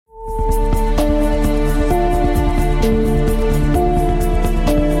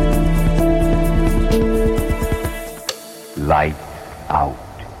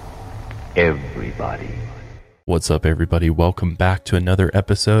everybody. What's up, everybody? Welcome back to another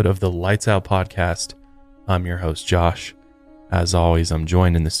episode of the Lights Out Podcast. I'm your host, Josh. As always, I'm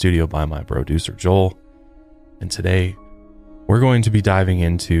joined in the studio by my producer, Joel. And today, we're going to be diving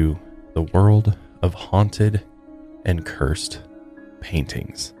into the world of haunted and cursed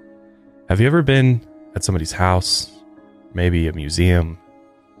paintings. Have you ever been at somebody's house, maybe a museum,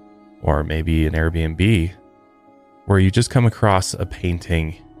 or maybe an Airbnb, where you just come across a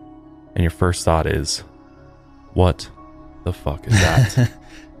painting and your first thought is, what the fuck is that?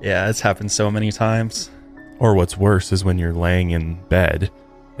 Yeah, it's happened so many times. Or what's worse is when you're laying in bed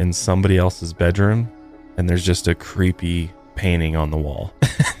in somebody else's bedroom and there's just a creepy painting on the wall.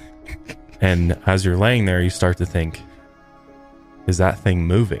 And as you're laying there, you start to think, is that thing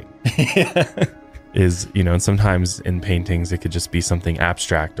moving? And sometimes in paintings, it could just be something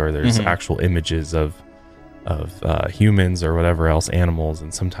abstract, or there's actual images of humans or whatever else, animals,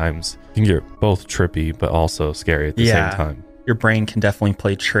 and sometimes it can get both trippy but also scary at the same time. Your brain can definitely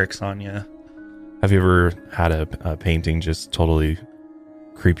play tricks on you. Have you ever had a painting just totally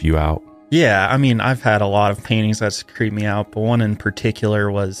creep you out? Yeah, I mean, I've had a lot of paintings that's creeped me out, but one in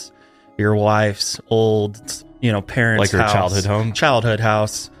particular was your wife's old, parents' like her house. childhood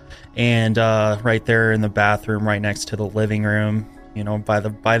house, and right there in the bathroom, right next to the living room, by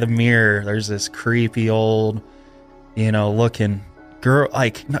the mirror, there's this creepy old, looking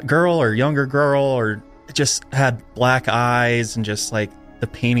girl, or younger girl, or just had black eyes, and just like the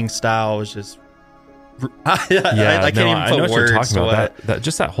painting style was just. I can't even put words to it. That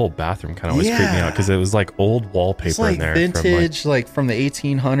just that whole bathroom kind of always creeped me out because it was like old wallpaper in there, vintage, from the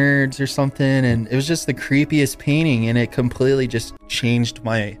 1800s or something, and it was just the creepiest painting, and it completely just changed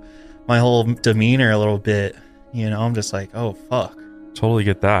my whole demeanor a little bit. I'm just like, oh fuck. Totally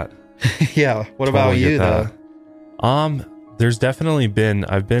get that. Yeah. What about you though? There's definitely been.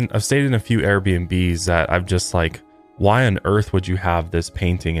 I've stayed in a few Airbnbs that I've just like, why on earth would you have this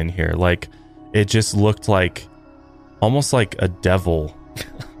painting in here? Like, it just looked like almost like a devil.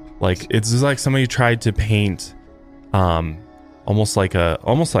 Like it's just like somebody tried to paint almost like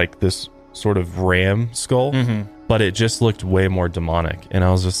this sort of ram skull, but it just looked way more demonic. And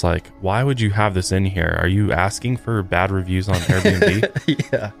I was just like, why would you have this in here? Are you asking for bad reviews on Airbnb?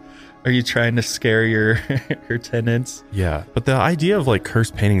 Yeah. Are you trying to scare your tenants? Yeah. But the idea of like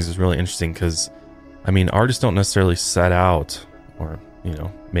cursed paintings is really interesting because, I mean, artists don't necessarily set out, or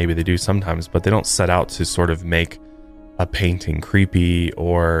maybe they do sometimes, but they don't set out to sort of make a painting creepy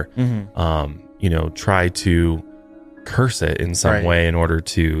or, try to curse it in some way in order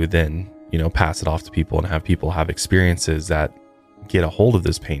to then, pass it off to people and have people have experiences that get a hold of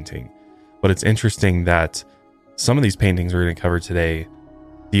this painting. But it's interesting that some of these paintings we're going to cover today,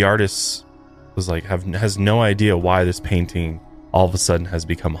 the artist was like, has no idea why this painting all of a sudden has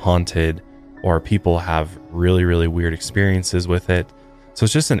become haunted, or people have really, really weird experiences with it. So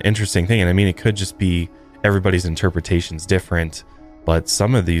it's just an interesting thing. And I mean, it could just be everybody's interpretation's different, but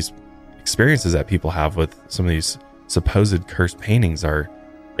some of these experiences that people have with some of these supposed cursed paintings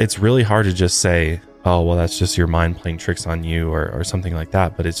it's really hard to just say, oh, well, that's just your mind playing tricks on you or something like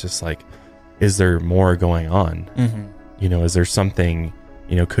that. But it's just like, is there more going on? Is there something,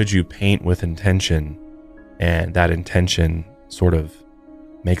 could you paint with intention, and that intention sort of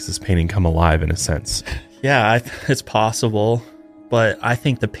makes this painting come alive in a sense? Yeah, it's possible. But I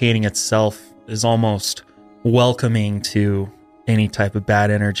think the painting itself is almost welcoming to any type of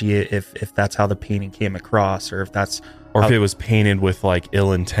bad energy if that's how the painting came across, or if it was painted with like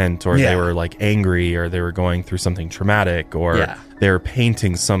ill intent, or they were like angry, or they were going through something traumatic, or they were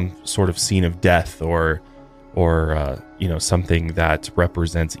painting some sort of scene of death, or something that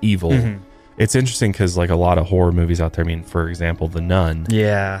represents evil. It's interesting because like a lot of horror movies out there, I mean, for example, The Nun,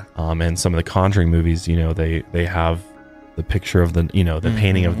 and some of the Conjuring movies, they have the picture of the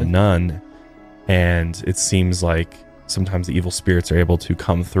painting of the nun, and it seems like sometimes the evil spirits are able to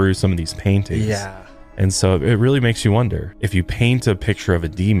come through some of these paintings. And so it really makes you wonder, if you paint a picture of a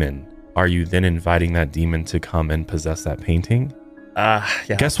demon, are you then inviting that demon to come and possess that painting?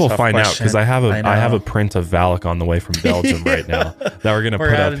 Guess we'll find out, because I have a print of Valak on the way from Belgium right now that we're gonna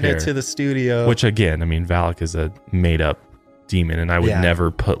put up here to the studio. Which again, I mean, Valak is a made up demon, and I would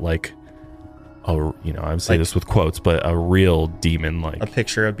never put like I would say this with quotes, but a real demon, like a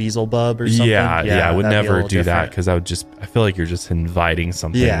picture of Beelzebub or something. Yeah, I would never do that, because I feel like you're just inviting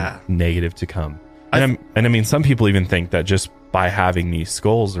something negative to come. And I mean, some people even think that just by having these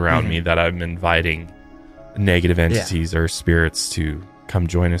skulls around me, that I'm inviting negative entities or spirits to come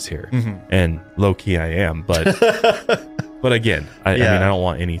join us here. And low key, I am, but but again, I mean, I don't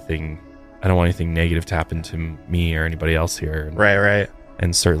want anything negative to happen to me or anybody else here. Right.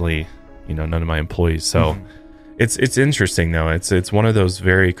 And certainly, none of my employees. So it's interesting though. It's one of those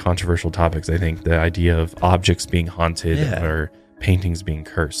very controversial topics. I think the idea of objects being haunted or paintings being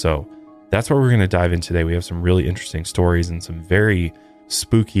cursed. So that's what we're going to dive in today. We have some really interesting stories and some very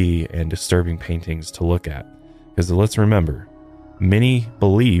spooky and disturbing paintings to look at. Because let's remember, many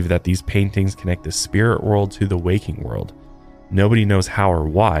believe that these paintings connect the spirit world to the waking world. Nobody knows how or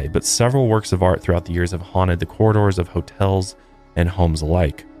why, but several works of art throughout the years have haunted the corridors of hotels and homes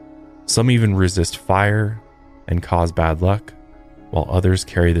alike. Some even resist fire and cause bad luck, while others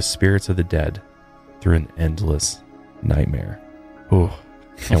carry the spirits of the dead through an endless nightmare. Oh,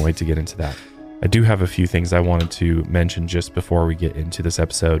 can't wait to get into that. I do have a few things I wanted to mention just before we get into this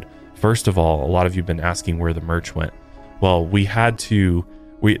episode. First of all, a lot of you have been asking where the merch went. Well,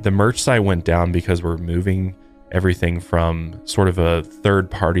 the merch site went down because we're moving everything from sort of a third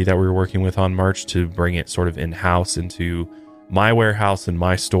party that we were working with on merch to bring it sort of in-house into my warehouse and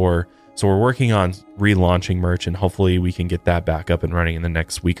my store. So we're working on relaunching merch, and hopefully we can get that back up and running in the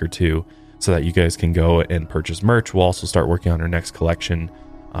next week or two so that you guys can go and purchase merch. We'll also start working on our next collection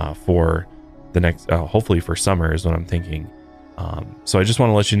for the next, hopefully for summer is what I'm thinking. So I just want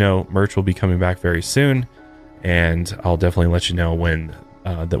to let you know merch will be coming back very soon, and I'll definitely let you know when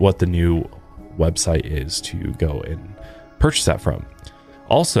what the new website is to go and purchase that from.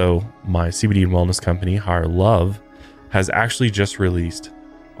 Also, my CBD and wellness company, Higher Love, has actually just released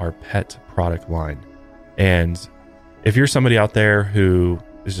our pet product line. And if you're somebody out there who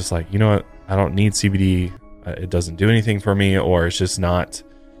is just like, you know what, I don't need CBD, it doesn't do anything for me, or it's just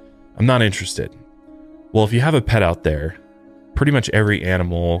I'm not interested. Well, if you have a pet out there, pretty much every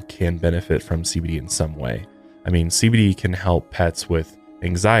animal can benefit from CBD in some way. I mean, CBD can help pets with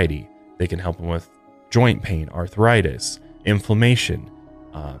anxiety. They can help them with joint pain, arthritis, inflammation,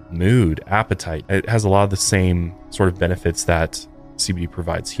 mood, appetite. It has a lot of the same sort of benefits that CBD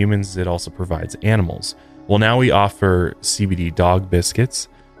provides humans. It also provides animals. Well, now we offer CBD dog biscuits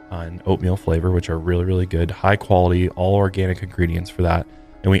and oatmeal flavor, which are really, really good, high quality, all organic ingredients for that.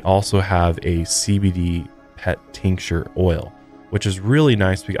 And we also have a CBD pet tincture oil, which is really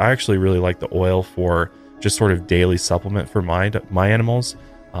nice. I actually really like the oil for just sort of daily supplement for my animals.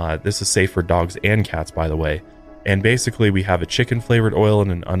 This is safe for dogs and cats, by the way. And basically we have a chicken flavored oil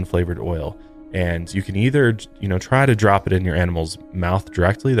and an unflavored oil. And you can either, try to drop it in your animal's mouth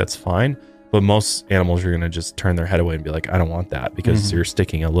directly. That's fine. But most animals are going to just turn their head away and be like, I don't want that, because you're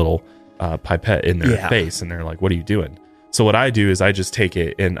sticking a little pipette in their face. And they're like, what are you doing? So what I do is I just take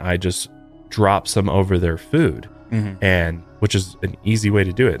it and I just drop some over their food, and which is an easy way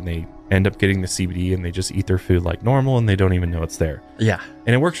to do it. And they end up getting the CBD and they just eat their food like normal and they don't even know it's there. Yeah.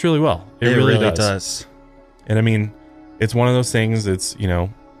 And it works really well. It really does. And I mean, it's one of those things, it's,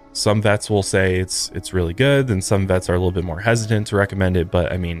 some vets will say it's really good, and some vets are a little bit more hesitant to recommend it.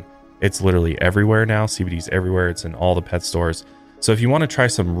 But I mean, it's literally everywhere now. CBD's everywhere. It's in all the pet stores. So if you want to try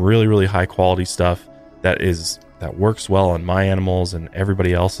some really, really high quality stuff that works well on my animals and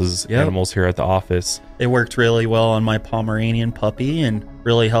everybody else's animals here at the office. It worked really well on my Pomeranian puppy and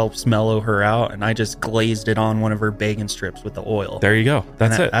really helps mellow her out. And I just glazed it on one of her bacon strips with the oil. There you go.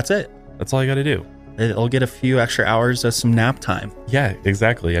 That's it. That's all you got to do. It'll get a few extra hours of some nap time. Yeah,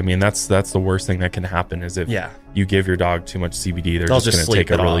 exactly. I mean, that's the worst thing that can happen is if you give your dog too much CBD, they're just going to take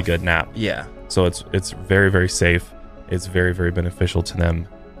a really good nap. Yeah. So it's very, very safe. It's very, very beneficial to them.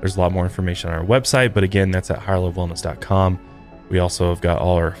 There's a lot more information on our website, but again, that's at higherlovewellness.com. We also have got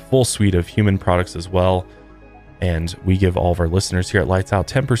all our full suite of human products as well. And we give all of our listeners here at Lights Out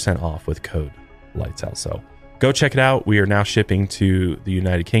 10% off with code Lights Out. So go check it out. We are now shipping to the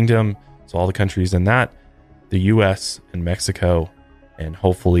United Kingdom. So all the countries in that, the US and Mexico, and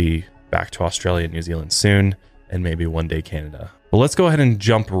hopefully back to Australia and New Zealand soon, and maybe one day Canada. But let's go ahead and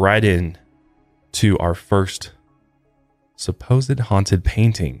jump right in to our first supposed haunted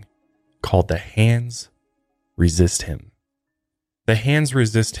painting called The Hands Resist Him. The Hands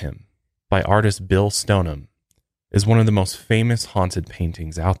Resist Him by artist Bill Stoneham is one of the most famous haunted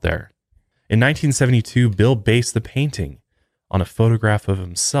paintings out there. In 1972, Bill based the painting on a photograph of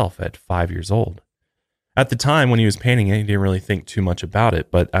himself at 5 years old. At the time when he was painting it, he didn't really think too much about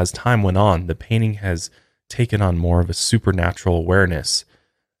it, but as time went on, the painting has taken on more of a supernatural awareness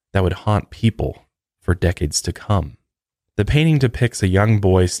that would haunt people for decades to come. The painting depicts a young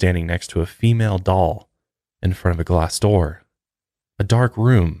boy standing next to a female doll in front of a glass door. A dark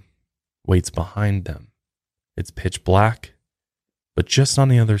room waits behind them. It's pitch black, but just on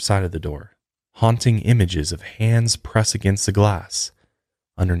the other side of the door, haunting images of hands press against the glass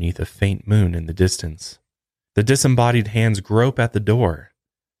underneath a faint moon in the distance. The disembodied hands grope at the door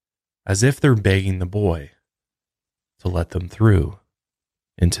as if they're begging the boy to let them through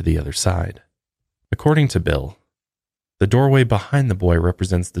into the other side. According to Bill, the doorway behind the boy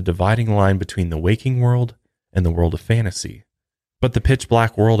represents the dividing line between the waking world and the world of fantasy. But the pitch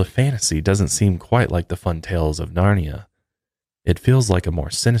black world of fantasy doesn't seem quite like the fun tales of Narnia. It feels like a more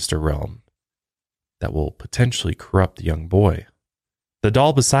sinister realm that will potentially corrupt the young boy. The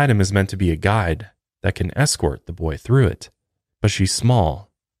doll beside him is meant to be a guide that can escort the boy through it, but she's small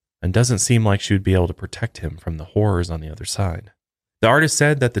and doesn't seem like she would be able to protect him from the horrors on the other side. The artist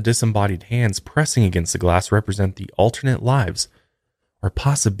said that the disembodied hands pressing against the glass represent the alternate lives or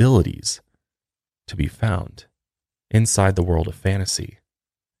possibilities to be found inside the world of fantasy.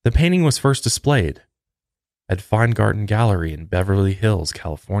 The painting was first displayed at Feingarten Gallery in Beverly Hills,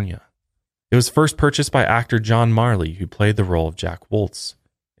 California. It was first purchased by actor John Marley, who played the role of Jack Woltz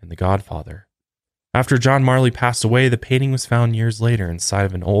in The Godfather. After John Marley passed away, the painting was found years later inside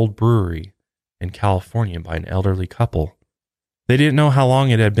of an old brewery in California by an elderly couple. They didn't know how long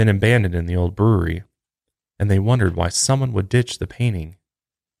it had been abandoned in the old brewery, and they wondered why someone would ditch the painting.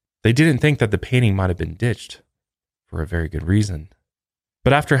 They didn't think that the painting might have been ditched for a very good reason.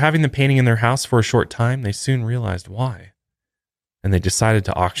 But after having the painting in their house for a short time, they soon realized why, and they decided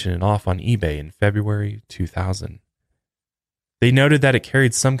to auction it off on eBay in February 2000. They noted that it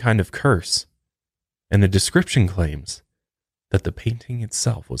carried some kind of curse, and the description claims that the painting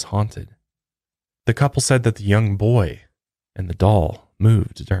itself was haunted. The couple said that the young boy and the doll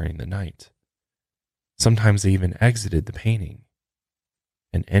moved during the night. Sometimes they even exited the painting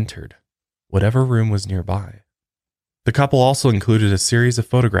and entered whatever room was nearby. The couple also included a series of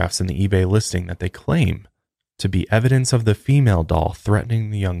photographs in the eBay listing that they claim to be evidence of the female doll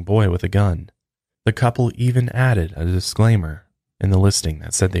threatening the young boy with a gun. The couple even added a disclaimer in the listing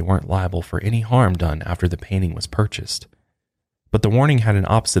that said they weren't liable for any harm done after the painting was purchased. But the warning had an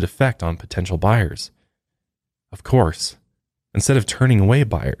opposite effect on potential buyers. Of course, instead of turning away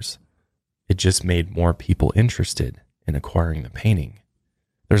buyers, it just made more people interested in acquiring the painting.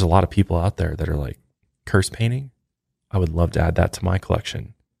 There's a lot of people out there that are like, curse painting? I would love to add that to my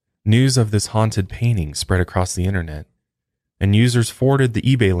collection. News of this haunted painting spread across the internet, and users forwarded the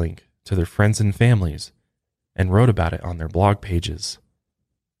eBay link to their friends and families and wrote about it on their blog pages.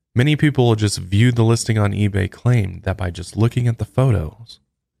 Many people who just viewed the listing on eBay claimed that by just looking at the photos,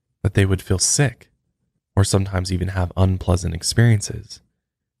 that they would feel sick or sometimes even have unpleasant experiences.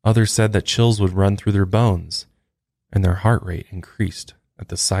 Others said that chills would run through their bones and their heart rate increased at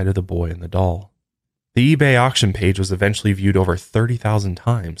the sight of the boy and the doll. The eBay auction page was eventually viewed over 30,000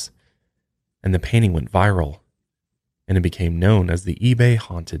 times, and the painting went viral, and it became known as the eBay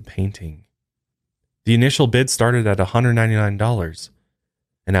Haunted Painting. The initial bid started at $199,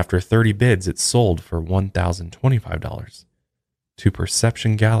 and after 30 bids, it sold for $1,025 to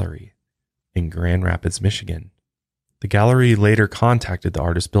Perception Gallery in Grand Rapids, Michigan. The gallery later contacted the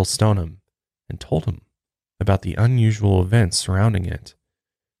artist Bill Stoneham and told him about the unusual events surrounding it.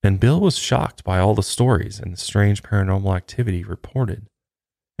 And Bill was shocked by all the stories and the strange paranormal activity reported.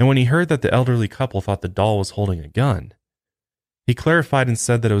 And when he heard that the elderly couple thought the doll was holding a gun, he clarified and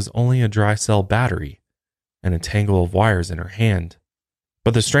said that it was only a dry cell battery and a tangle of wires in her hand.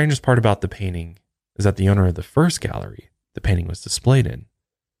 But the strangest part about the painting is that the owner of the first gallery the painting was displayed in,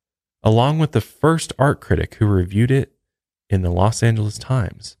 along with the first art critic who reviewed it in the Los Angeles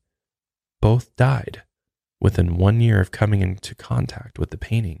Times, both died within 1 year of coming into contact with the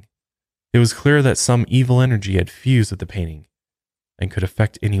painting. It was clear that some evil energy had fused with the painting and could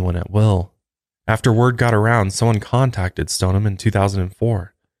affect anyone at will. After word got around, someone contacted Stoneham in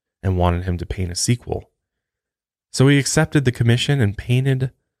 2004 and wanted him to paint a sequel. So he accepted the commission and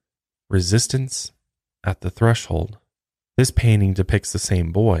painted Resistance at the Threshold. This painting depicts the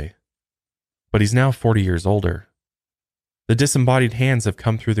same boy, but he's now 40 years older. The disembodied hands have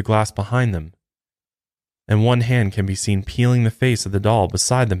come through the glass behind them, and one hand can be seen peeling the face of the doll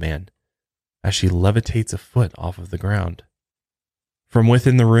beside the man as she levitates a foot off of the ground. From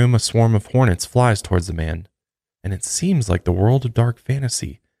within the room, a swarm of hornets flies towards the man, and it seems like the world of dark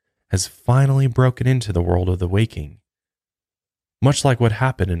fantasy has finally broken into the world of the waking, much like what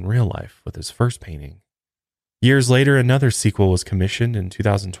happened in real life with his first painting. Years later, another sequel was commissioned in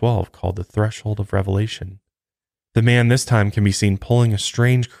 2012 called The Threshold of Revelation. The man this time can be seen pulling a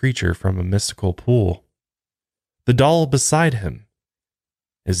strange creature from a mystical pool. The doll beside him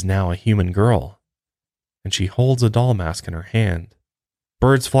is now a human girl, and she holds a doll mask in her hand.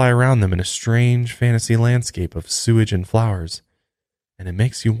 Birds fly around them in a strange fantasy landscape of sewage and flowers, and it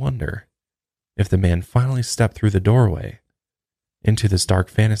makes you wonder if the man finally stepped through the doorway into this dark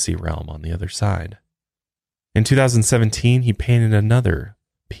fantasy realm on the other side. In 2017, he painted another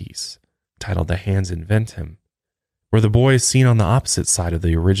piece titled The Hands Invent Him, where the boy is seen on the opposite side of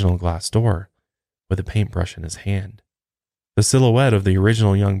the original glass door with a paintbrush in his hand. The silhouette of the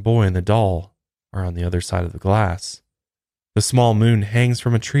original young boy and the doll are on the other side of the glass. The small moon hangs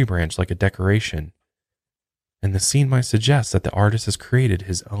from a tree branch like a decoration, and the scene might suggest that the artist has created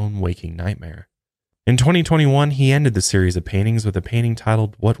his own waking nightmare. In 2021, he ended the series of paintings with a painting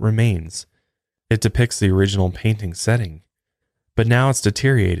titled What Remains. It depicts the original painting setting, but now it's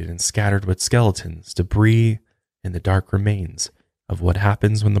deteriorated and scattered with skeletons, debris, and the dark remains of what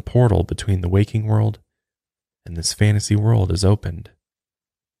happens when the portal between the waking world and this fantasy world is opened.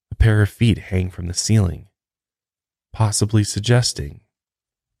 A pair of feet hang from the ceiling, possibly suggesting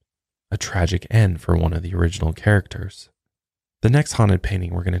a tragic end for one of the original characters. The next haunted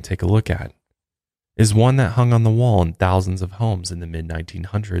painting we're going to take a look at is one that hung on the wall in thousands of homes in the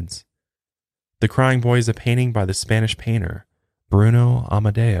mid-1900s. The Crying Boy is a painting by the Spanish painter Bruno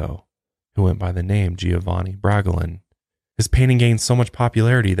Amadeo, who went by the name Giovanni Bragolin. His painting gained so much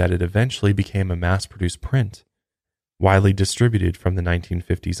popularity that it eventually became a mass-produced print, widely distributed from the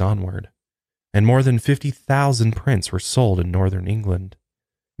 1950s onward, and more than 50,000 prints were sold in northern England.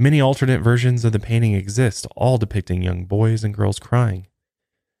 Many alternate versions of the painting exist, all depicting young boys and girls crying.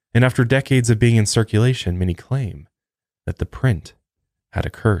 And after decades of being in circulation, many claim that the print had a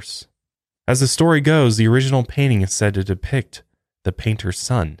curse. As the story goes, the original painting is said to depict the painter's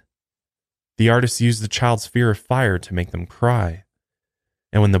son. The artist used the child's fear of fire to make them cry,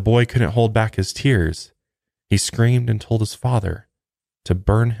 and when the boy couldn't hold back his tears, he screamed and told his father to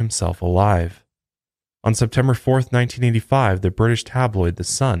burn himself alive. On September 4th, 1985, the British tabloid The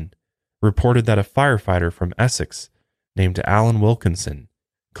Sun reported that a firefighter from Essex named Alan Wilkinson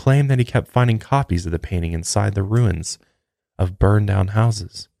claimed that he kept finding copies of the painting inside the ruins of burned-down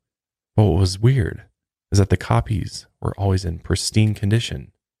houses. But what was weird is that the copies were always in pristine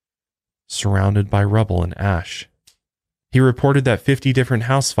condition, surrounded by rubble and ash. He reported that 50 different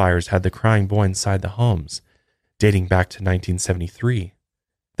house fires had the Crying Boy inside the homes, dating back to 1973.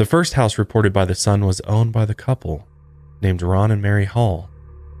 The first house reported by The Sun was owned by the couple named Ron and Mary Hall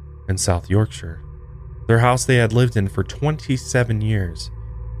in South Yorkshire. Their house they had lived in for 27 years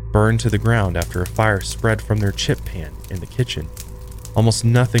burned to the ground after a fire spread from their chip pan in the kitchen. Almost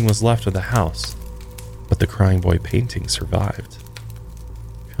nothing was left of the house, but the Crying Boy painting survived,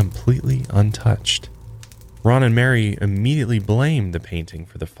 completely untouched. Ron and Mary immediately blamed the painting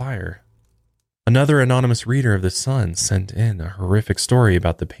for the fire. Another anonymous reader of The Sun sent in a horrific story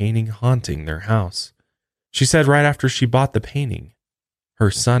about the painting haunting their house. She said right after she bought the painting, her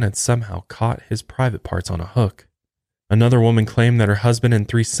son had somehow caught his private parts on a hook. Another woman claimed that her husband and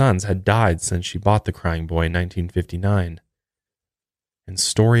 3 sons had died since she bought the Crying Boy in 1959. And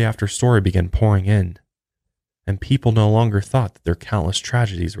story after story began pouring in, and people no longer thought that their countless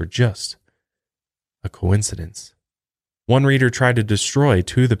tragedies were just a coincidence. One reader tried to destroy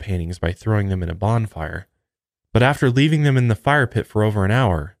 2 of the paintings by throwing them in a bonfire, but after leaving them in the fire pit for over an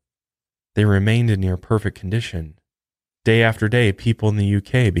hour, they remained in near perfect condition. Day after day, people in the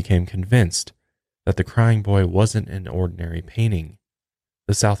UK became convinced that the Crying Boy wasn't an ordinary painting.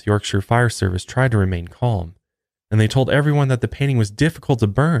 The South Yorkshire Fire Service tried to remain calm, and they told everyone that the painting was difficult to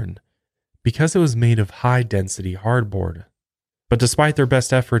burn because it was made of high-density hardboard. But despite their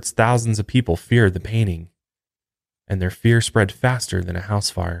best efforts, thousands of people feared the painting, and their fear spread faster than a house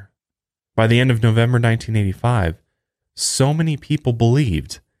fire. By the end of November 1985, so many people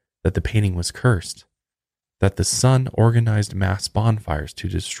believed that the painting was cursed, that the Sun organized mass bonfires to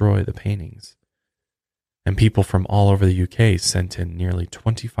destroy the paintings. And people from all over the UK sent in nearly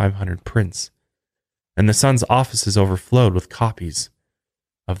 2,500 prints, and the Sun's offices overflowed with copies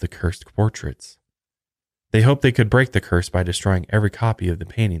of the cursed portraits. They hoped they could break the curse by destroying every copy of the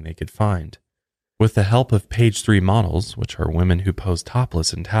painting they could find. With the help of page 3 models, which are women who pose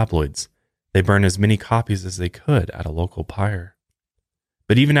topless in tabloids, they burned as many copies as they could at a local pyre.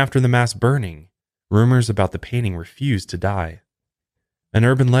 But even after the mass burning, rumors about the painting refused to die. An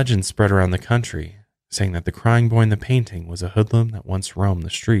urban legend spread around the country, saying that the Crying Boy in the painting was a hoodlum that once roamed the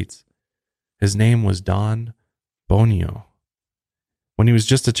streets. His name was Don Bonio. When he was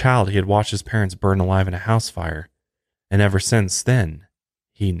just a child, he had watched his parents burn alive in a house fire, and ever since then,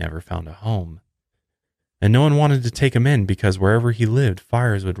 he never found a home. And no one wanted to take him in because wherever he lived,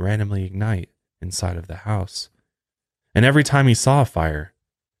 fires would randomly ignite inside of the house. And every time he saw a fire,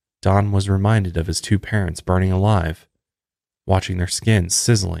 Don was reminded of his 2 parents burning alive, watching their skins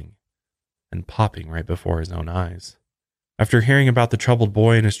sizzling and popping right before his own eyes. After hearing about the troubled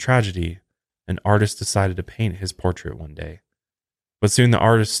boy and his tragedy, an artist decided to paint his portrait one day. But soon the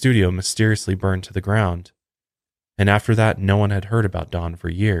artist's studio mysteriously burned to the ground, and after that no one had heard about Don for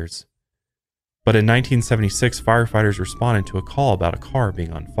years. But in 1976, firefighters responded to a call about a car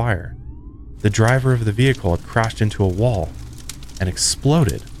being on fire. The driver of the vehicle had crashed into a wall and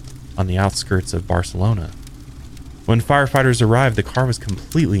exploded on the outskirts of Barcelona. When firefighters arrived, the car was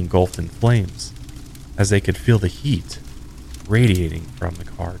completely engulfed in flames, as they could feel the heat radiating from the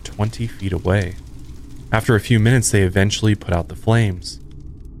car 20 feet away. After a few minutes, they eventually put out the flames,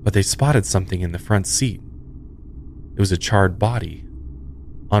 but they spotted something in the front seat. It was a charred body,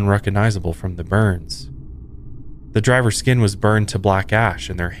 unrecognizable from the burns. The driver's skin was burned to black ash,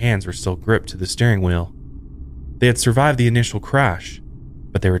 and their hands were still gripped to the steering wheel. They had survived the initial crash,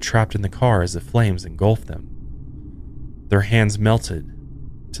 but they were trapped in the car as the flames engulfed them. Their hands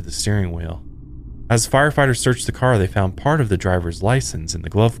melted to the steering wheel. As firefighters searched the car, they found part of the driver's license in the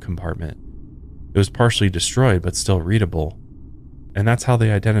glove compartment. It was partially destroyed, but still readable. And that's how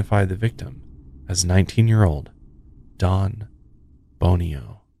they identified the victim as 19-year-old Dawn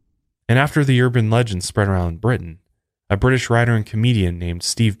Bonio. And after the urban legend spread around Britain, a British writer and comedian named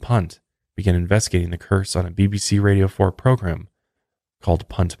Steve Punt began investigating the curse on a BBC Radio 4 program called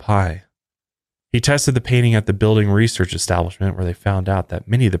Punt Pie. He tested the painting at the building research establishment, where they found out that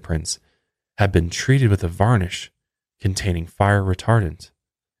many of the prints had been treated with a varnish containing fire retardant.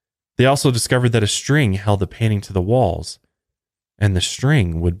 They also discovered that a string held the painting to the walls, and the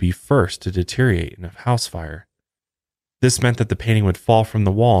string would be first to deteriorate in a house fire. This meant that the painting would fall from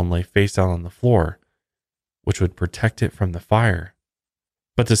the wall and lay face down on the floor, which would protect it from the fire.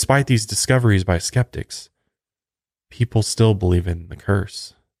 But despite these discoveries by skeptics, people still believe in the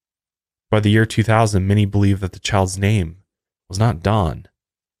curse. By the year 2000, many believed that the child's name was not Dawn,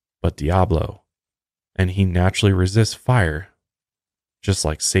 but Diablo, and he naturally resists fire, just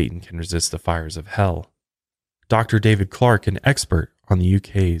like Satan can resist the fires of hell. Dr. David Clark, an expert on the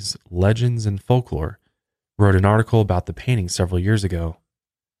UK's legends and folklore, wrote an article about the painting several years ago,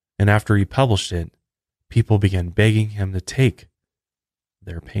 and after he published it, people began begging him to take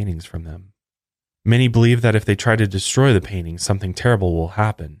their paintings from them. Many believe that if they try to destroy the painting, something terrible will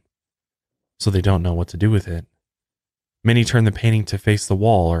happen, so they don't know what to do with it. Many turn the painting to face the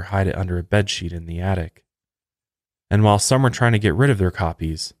wall or hide it under a bedsheet in the attic. And while some are trying to get rid of their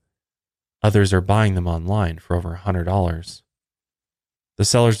copies, others are buying them online for over $100. The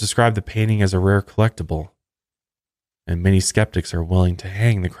sellers describe the painting as a rare collectible, and many skeptics are willing to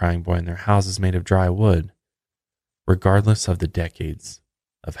hang the crying boy in their houses made of dry wood, regardless of the decades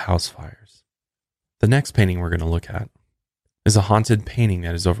of house fires. The next painting we're going to look at is a haunted painting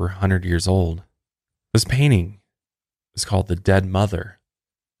that is over 100 years old. This painting is called The Dead Mother,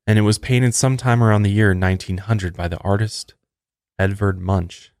 and it was painted sometime around the year 1900 by the artist Edvard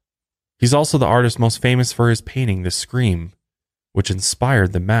Munch. He's also the artist most famous for his painting The Scream, which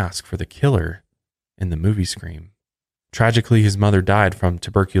inspired the mask for the killer in the movie Scream. Tragically, his mother died from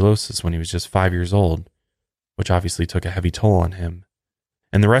tuberculosis when he was just 5 years old, which obviously took a heavy toll on him.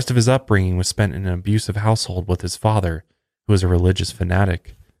 And the rest of his upbringing was spent in an abusive household with his father, who was a religious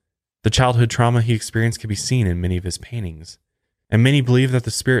fanatic. The childhood trauma he experienced can be seen in many of his paintings, and many believe that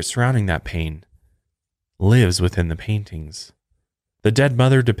the spirit surrounding that pain lives within the paintings. The Dead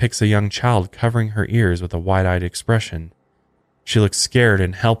Mother depicts a young child covering her ears with a wide-eyed expression. She looks scared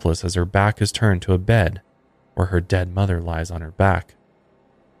and helpless as her back is turned to a bed where her dead mother lies on her back.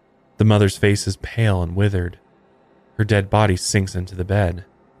 The mother's face is pale and withered. Her dead body sinks into the bed.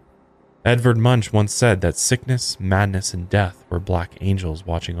 Edvard Munch once said that sickness, madness, and death were black angels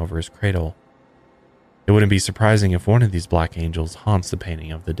watching over his cradle. It wouldn't be surprising if one of these black angels haunts the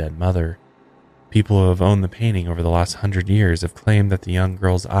painting of the dead mother. People who have owned the painting over the last 100 years have claimed that the young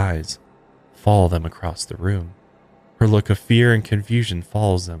girl's eyes follow them across the room. Her look of fear and confusion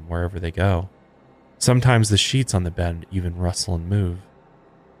follows them wherever they go. Sometimes the sheets on the bed even rustle and move.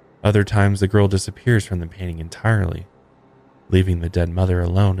 Other times the girl disappears from the painting entirely, leaving the dead mother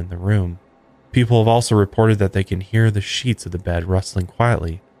alone in the room. People have also reported that they can hear the sheets of the bed rustling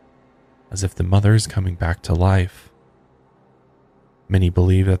quietly, as if the mother is coming back to life. Many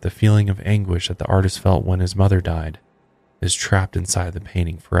believe that the feeling of anguish that the artist felt when his mother died is trapped inside the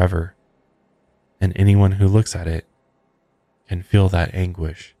painting forever, and anyone who looks at it can feel that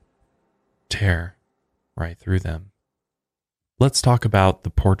anguish tear right through them. Let's talk about the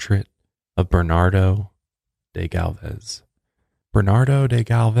portrait of Bernardo de Galvez. Bernardo de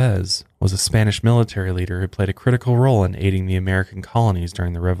Galvez was a Spanish military leader who played a critical role in aiding the American colonies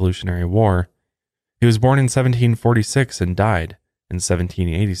during the Revolutionary War. He was born in 1746 and died in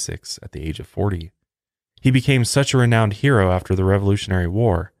 1786 at the age of 40. He became such a renowned hero after the Revolutionary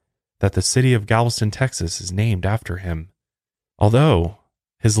War that the city of Galveston, Texas is named after him. Although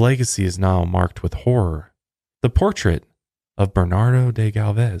his legacy is now marked with horror, the portrait of Bernardo de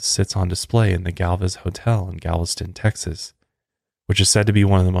Galvez sits on display in the Galvez Hotel in Galveston, Texas, which is said to be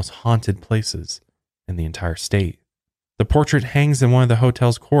one of the most haunted places in the entire state. The portrait hangs in one of the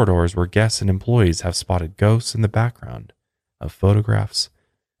hotel's corridors where guests and employees have spotted ghosts in the background of photographs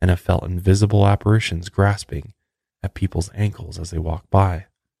and have felt invisible apparitions grasping at people's ankles as they walk by.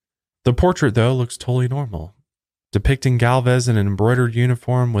 The portrait, though, looks totally normal, depicting Galvez in an embroidered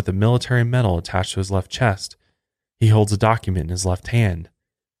uniform with a military medal attached to his left chest. He holds a document in his left hand,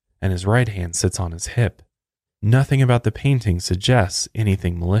 and his right hand sits on his hip. Nothing about the painting suggests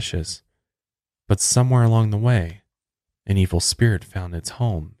anything malicious, but somewhere along the way, an evil spirit found its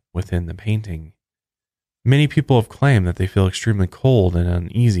home within the painting. Many people have claimed that they feel extremely cold and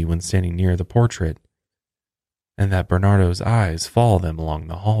uneasy when standing near the portrait, and that Bernardo's eyes follow them along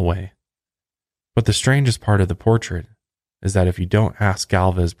the hallway. But the strangest part of the portrait is that if you don't ask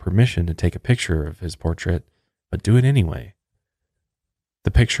Galvez permission to take a picture of his portrait, but do it anyway,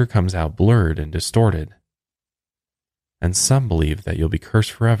 the picture comes out blurred and distorted. And some believe that you'll be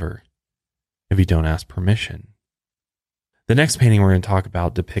cursed forever if you don't ask permission. The next painting we're going to talk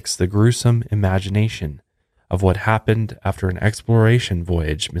about depicts the gruesome imagination of what happened after an exploration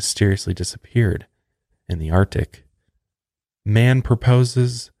voyage mysteriously disappeared in the Arctic. Man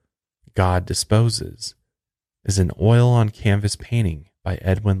proposes, God disposes is an oil-on-canvas painting by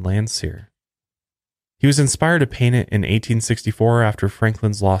Edwin Landseer. He was inspired to paint it in 1864 after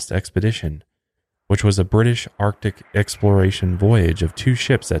Franklin's Lost Expedition, which was a British Arctic exploration voyage of 2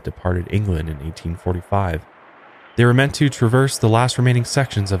 ships that departed England in 1845. They were meant to traverse the last remaining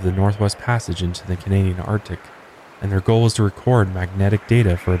sections of the Northwest Passage into the Canadian Arctic, and their goal was to record magnetic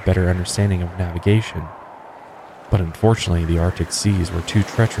data for a better understanding of navigation. But unfortunately, the Arctic seas were too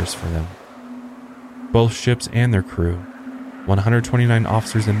treacherous for them. Both ships and their crew, 129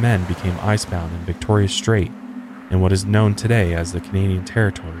 officers and men, became icebound in Victoria Strait in what is known today as the Canadian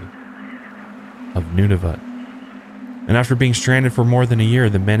territory of Nunavut. And after being stranded for more than a year,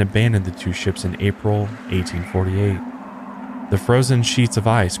 the men abandoned the 2 ships in April 1848. The frozen sheets of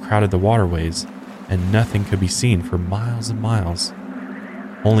ice crowded the waterways, and nothing could be seen for miles and miles.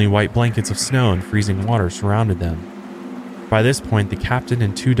 Only white blankets of snow and freezing water surrounded them. By this point, the captain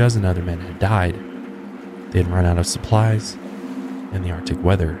and 24 other men had died. They had run out of supplies, and the Arctic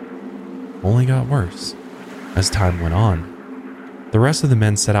weather only got worse as time went on. The rest of the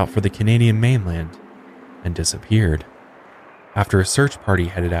men set out for the Canadian mainland and disappeared. After a search party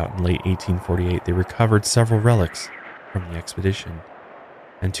headed out in late 1848, they recovered several relics from the expedition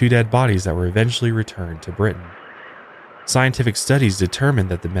and 2 dead bodies that were eventually returned to Britain. Scientific studies determined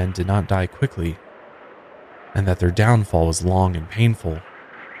that the men did not die quickly and that their downfall was long and painful.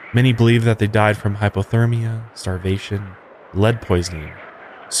 Many believe that they died from hypothermia, starvation, lead poisoning,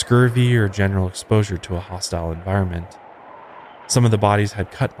 scurvy, or general exposure to a hostile environment. Some of the bodies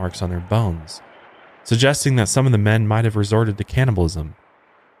had cut marks on their bones, suggesting that some of the men might have resorted to cannibalism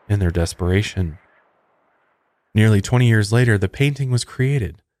in their desperation. Nearly 20 years later, the painting was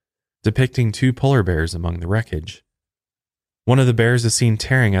created, depicting 2 polar bears among the wreckage. One of the bears is seen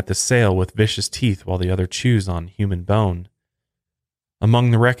tearing at the sail with vicious teeth while the other chews on human bone.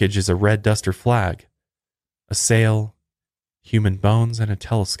 Among the wreckage is a red duster flag, a sail, human bones, and a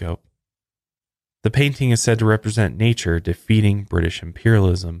telescope. The painting is said to represent nature defeating British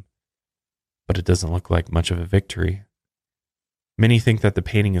imperialism, but it doesn't look like much of a victory. Many think that the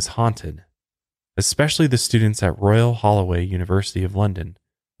painting is haunted, especially the students at Royal Holloway University of London,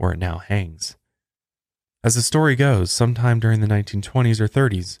 where it now hangs. As the story goes, sometime during the 1920s or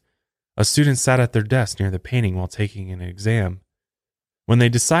 30s, a student sat at their desk near the painting while taking an exam, when they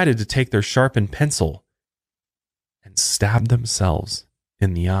decided to take their sharpened pencil and stab themselves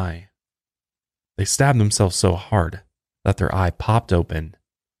in the eye. They stabbed themselves so hard that their eye popped open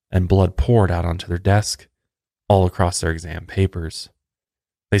and blood poured out onto their desk, all across their exam papers.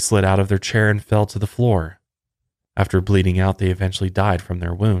 They slid out of their chair and fell to the floor. After bleeding out, they eventually died from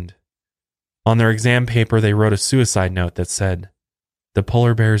their wound. On their exam paper, they wrote a suicide note that said, "The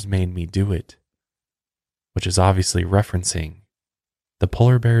polar bears made me do it," which is obviously referencing the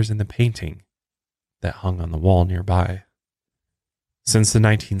polar bears in the painting that hung on the wall nearby. Since the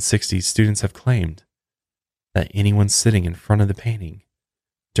 1960s, students have claimed that anyone sitting in front of the painting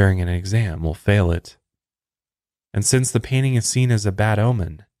during an exam will fail it. And since the painting is seen as a bad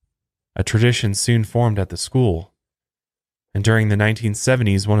omen, a tradition soon formed at the school. And during the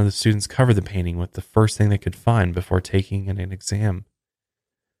 1970s, one of the students covered the painting with the first thing they could find before taking an exam,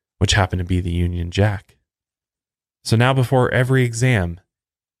 which happened to be the Union Jack. So now before every exam,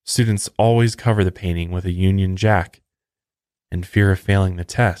 students always cover the painting with a Union Jack in fear of failing the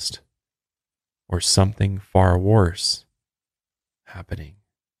test, or something far worse happening.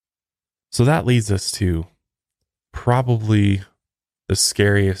 So that leads us to probably the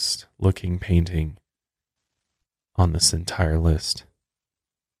scariest looking painting on this entire list,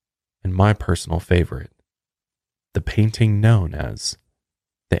 and my personal favorite, the painting known as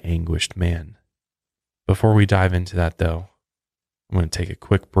The Anguished Man. Before we dive into that, though, I'm going to take a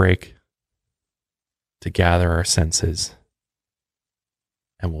quick break to gather our senses,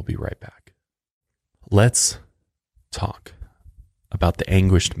 and we'll be right back. Let's talk about The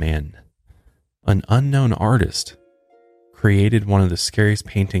Anguished Man. An unknown artist created one of the scariest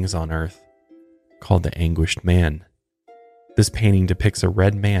paintings on earth, called The Anguished Man. This painting depicts a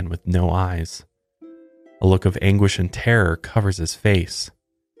red man with no eyes. A look of anguish and terror covers his face.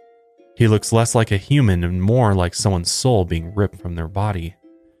 He looks less like a human and more like someone's soul being ripped from their body.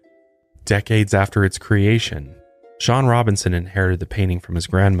 Decades after its creation, Sean Robinson inherited the painting from his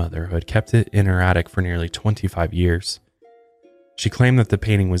grandmother, who had kept it in her attic for nearly 25 years. She claimed that the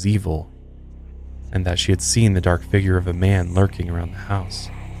painting was evil, and that she had seen the dark figure of a man lurking around the house.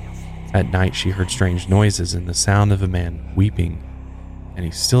 At night, she heard strange noises and the sound of a man weeping, and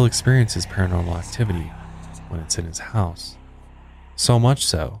he still experiences paranormal activity when it's in his house. So much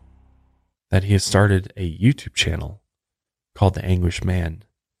so that he has started a YouTube channel called The Anguished Man,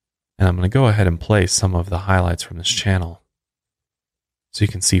 and I'm going to go ahead and play some of the highlights from this channel so you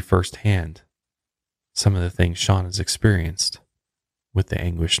can see firsthand some of the things Sean has experienced with The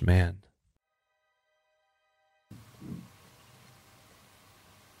Anguished Man.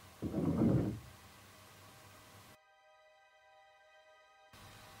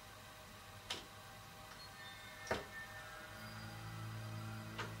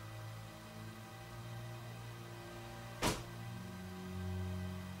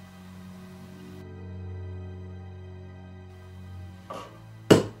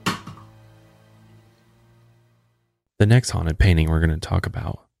 The next haunted painting we're going to talk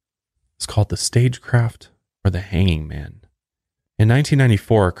about is called The Stagecraft or The Hanging Man. In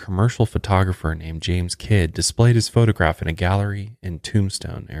 1994, a commercial photographer named James Kidd displayed his photograph in a gallery in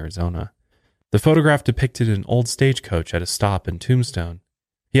Tombstone, Arizona. The photograph depicted an old stagecoach at a stop in Tombstone.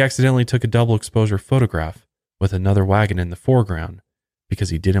 He accidentally took a double exposure photograph with another wagon in the foreground because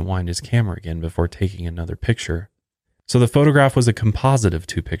he didn't wind his camera again before taking another picture. So the photograph was a composite of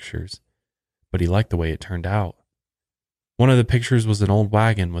two pictures, but he liked the way it turned out. One of the pictures was an old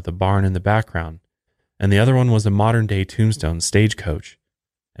wagon with a barn in the background, and the other one was a modern-day Tombstone stagecoach,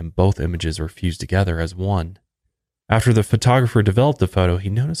 and both images were fused together as one. After the photographer developed the photo, he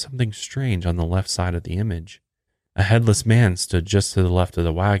noticed something strange on the left side of the image. A headless man stood just to the left of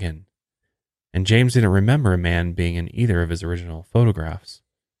the wagon, and James didn't remember a man being in either of his original photographs.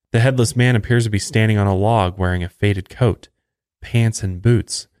 The headless man appears to be standing on a log wearing a faded coat, pants, and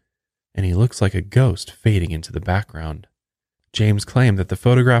boots, and he looks like a ghost fading into the background. James claimed that the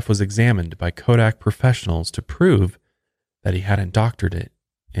photograph was examined by Kodak professionals to prove that he hadn't doctored it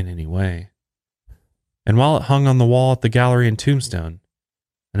in any way. And while it hung on the wall at the gallery in Tombstone,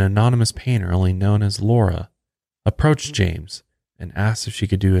 an anonymous painter only known as Laura approached James and asked if she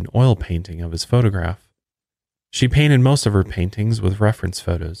could do an oil painting of his photograph. She painted most of her paintings with reference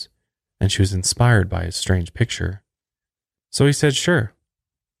photos, and she was inspired by his strange picture. So he said sure,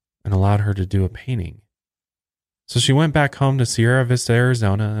 and allowed her to do a painting. So she went back home to Sierra Vista,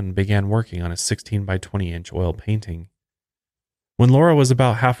 Arizona, and began working on a 16 by 20 inch oil painting. When Laura was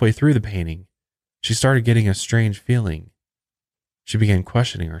about halfway through the painting, she started getting a strange feeling. She began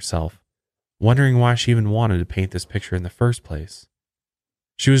questioning herself, wondering why she even wanted to paint this picture in the first place.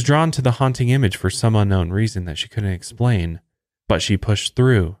 She was drawn to the haunting image for some unknown reason that she couldn't explain, but she pushed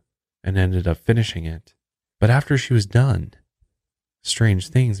through and ended up finishing it. But after she was done, strange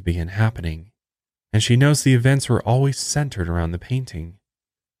things began happening, and she noticed the events were always centered around the painting.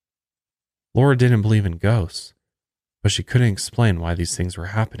 Laura didn't believe in ghosts, but she couldn't explain why these things were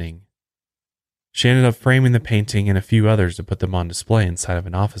happening. She ended up framing the painting and a few others to put them on display inside of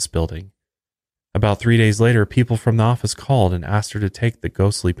an office building. About 3 days later, people from the office called and asked her to take the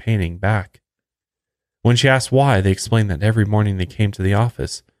ghostly painting back. When she asked why, they explained that every morning they came to the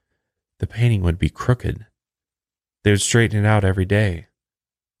office, the painting would be crooked. They would straighten it out every day,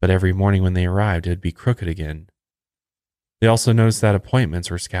 but every morning when they arrived, it would be crooked again. They also noticed that appointments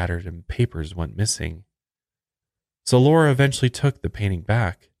were scattered and papers went missing. So Laura eventually took the painting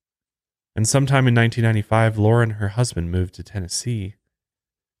back. And sometime in 1995, Laura and her husband moved to Tennessee.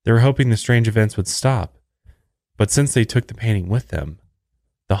 They were hoping the strange events would stop, but since they took the painting with them,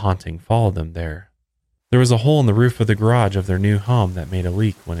 the haunting followed them there. There was a hole in the roof of the garage of their new home that made a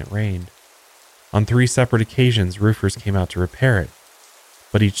leak when it rained. On 3 separate occasions, roofers came out to repair it,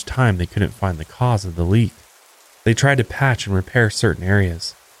 but each time they couldn't find the cause of the leak. They tried to patch and repair certain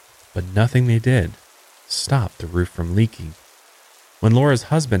areas, but nothing they did stopped the roof from leaking. When Laura's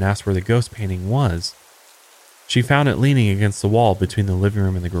husband asked where the ghost painting was, she found it leaning against the wall between the living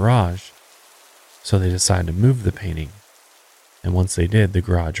room and the garage, so they decided to move the painting. And once they did, the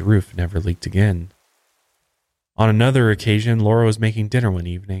garage roof never leaked again. On another occasion, Laura was making dinner one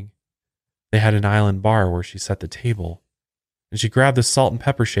evening. They had an island bar where she set the table, and she grabbed the salt and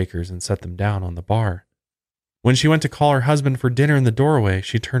pepper shakers and set them down on the bar. When she went to call her husband for dinner in the doorway,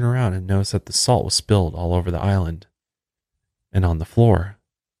 she turned around and noticed that the salt was spilled all over the island and on the floor.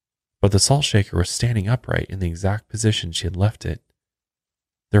 But the salt shaker was standing upright in the exact position she had left it.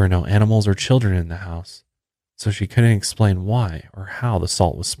 There were no animals or children in the house, so she couldn't explain why or how the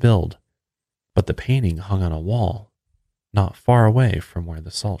salt was spilled. But the painting hung on a wall, not far away from where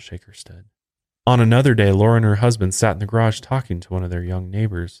the salt shaker stood. On another day, Laura and her husband sat in the garage talking to one of their young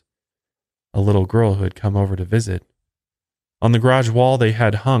neighbors, a little girl who had come over to visit. On the garage wall, they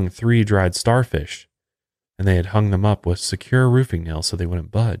had hung 3 dried starfish, and they had hung them up with secure roofing nails so they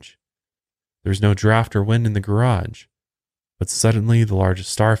wouldn't budge. There was no draft or wind in the garage, but suddenly the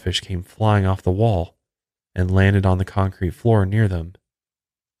largest starfish came flying off the wall and landed on the concrete floor near them.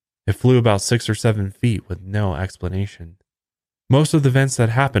 It flew about 6 or 7 feet with no explanation. Most of the events that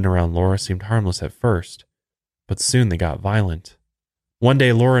happened around Laura seemed harmless at first, but soon they got violent. One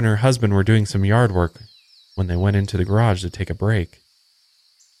day, Laura and her husband were doing some yard work when they went into the garage to take a break.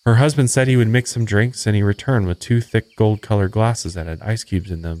 Her husband said he would mix some drinks, and he returned with 2 thick gold-colored glasses that had ice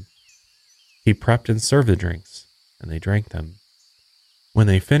cubes in them. He prepped and served the drinks, and they drank them. When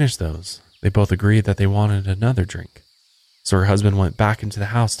they finished those, they both agreed that they wanted another drink. So her husband went back into the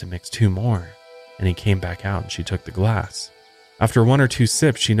house to mix 2 more, and he came back out and she took the glass. After 1 or 2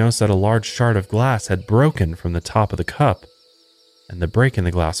 sips, she noticed that a large shard of glass had broken from the top of the cup, and the break in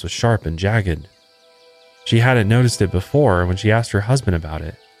the glass was sharp and jagged. She hadn't noticed it before when she asked her husband about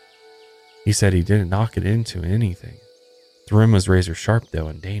it. He said he didn't knock it into anything. The rim was razor sharp though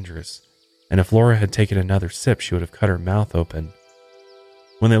and dangerous, and if Laura had taken another sip, she would have cut her mouth open.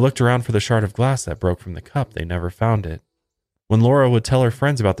 When they looked around for the shard of glass that broke from the cup, they never found it. When Laura would tell her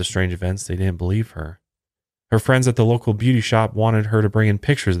friends about the strange events, they didn't believe her. Her friends at the local beauty shop wanted her to bring in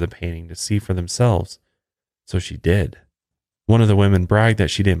pictures of the painting to see for themselves, so she did. One of the women bragged that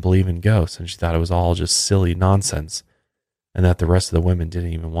she didn't believe in ghosts and she thought it was all just silly nonsense, and that the rest of the women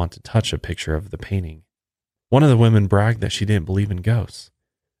didn't even want to touch a picture of the painting. One of the women bragged that she didn't believe in ghosts,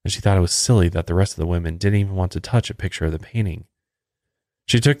 and she thought it was silly that the rest of the women didn't even want to touch a picture of the painting.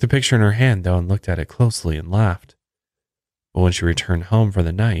 She took the picture in her hand, though, and looked at it closely and laughed. But when she returned home for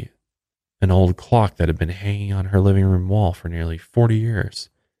the night, an old clock that had been hanging on her living room wall for nearly 40 years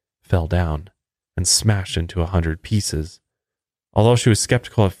fell down and smashed into 100 pieces. Although she was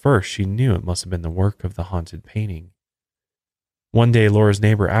skeptical at first, she knew it must have been the work of the haunted painting. One day, Laura's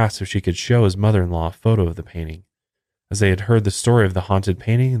neighbor asked if she could show his mother-in-law a photo of the painting, as they had heard the story of the haunted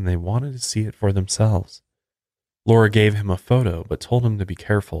painting and they wanted to see it for themselves. Laura gave him a photo, but told him to be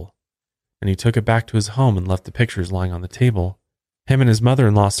careful, and he took it back to his home and left the pictures lying on the table. Him and his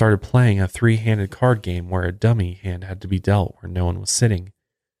mother-in-law started playing a 3-handed card game where a dummy hand had to be dealt where no one was sitting.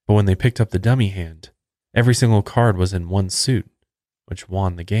 But when they picked up the dummy hand, every single card was in one suit, which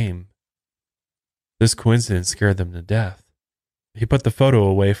won the game. This coincidence scared them to death. He put the photo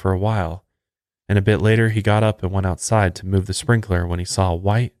away for a while, and a bit later he got up and went outside to move the sprinkler when he saw a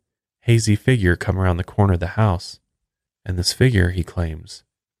white, hazy figure come around the corner of the house. And this figure, he claims,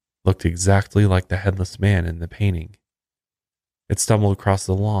 looked exactly like the headless man in the painting. It stumbled across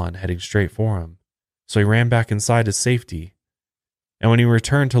the lawn, heading straight for him, so he ran back inside to safety. And when he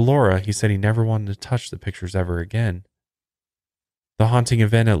returned to Laura, he said he never wanted to touch the pictures ever again. The haunting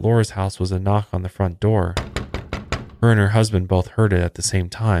event at Laura's house was a knock on the front door. Her and her husband both heard it at the same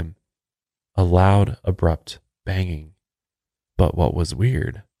time. A loud, abrupt banging. But what was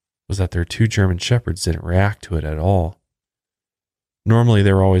weird was that their 2 German shepherds didn't react to it at all. Normally,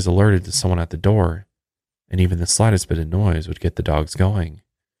 they were always alerted to someone at the door, and even the slightest bit of noise would get the dogs going.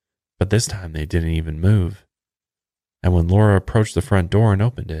 But this time they didn't even move. And when Laura approached the front door and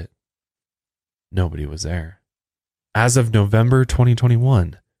opened it, nobody was there. As of November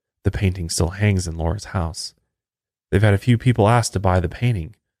 2021, the painting still hangs in Laura's house. They've had a few people ask to buy the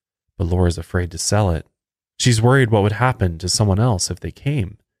painting, but Laura's afraid to sell it. She's worried what would happen to someone else if they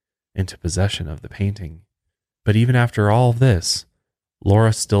came into possession of the painting. But even after all of this,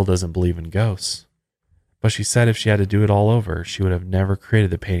 Laura still doesn't believe in ghosts. But she said if she had to do it all over, she would have never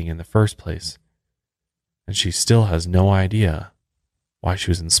created the painting in the first place. And she still has no idea why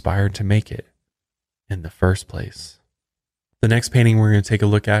she was inspired to make it in the first place. The next painting we're going to take a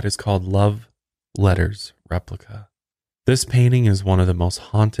look at is called Love Letters replica. This painting is one of the most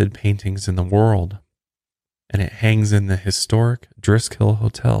haunted paintings in the world, and it hangs in the historic Driscoll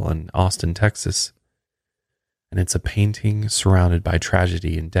Hotel in Austin, Texas. And it's a painting surrounded by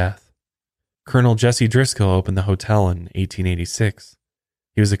tragedy and death. Colonel Jesse Driscoll opened the hotel in 1886.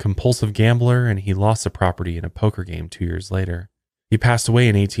 He was a compulsive gambler, and he lost the property in a poker game 2 years later. He passed away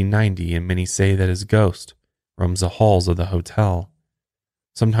in 1890, and many say that his ghost roams the halls of the hotel.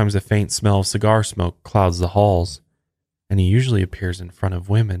 Sometimes a faint smell of cigar smoke clouds the halls, and he usually appears in front of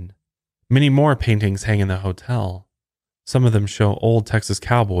women. Many more paintings hang in the hotel. Some of them show old Texas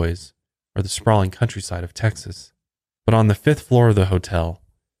cowboys or the sprawling countryside of Texas. But on the 5th floor of the hotel,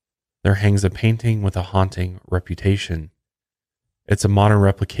 there hangs a painting with a haunting reputation. It's a modern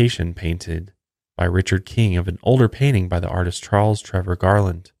replication painted by Richard King of an older painting by the artist Charles Trevor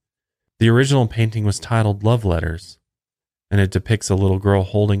Garland. The original painting was titled Love Letters, and it depicts a little girl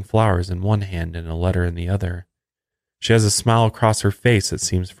holding flowers in one hand and a letter in the other. She has a smile across her face that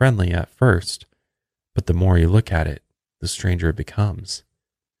seems friendly at first, but the more you look at it, the stranger it becomes,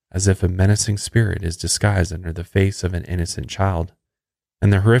 as if a menacing spirit is disguised under the face of an innocent child.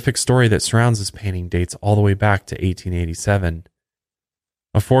 And the horrific story that surrounds this painting dates all the way back to 1887.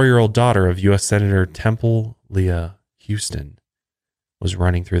 A 4-year-old daughter of U.S. Senator Temple Leah Houston was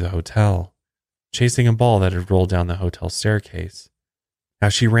running through the hotel, chasing a ball that had rolled down the hotel staircase.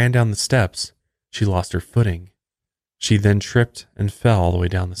 As she ran down the steps, she lost her footing. She then tripped and fell all the way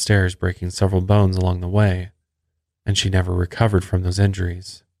down the stairs, breaking several bones along the way, and she never recovered from those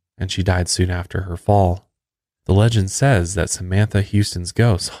injuries, and she died soon after her fall. The legend says that Samantha Houston's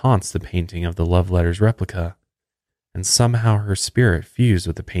ghost haunts the painting of the Love Letters replica, and somehow her spirit fused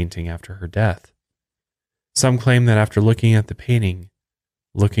with the painting after her death. Some claim that after looking at the painting,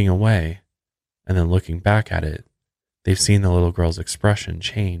 looking away, and then looking back at it, they've seen the little girl's expression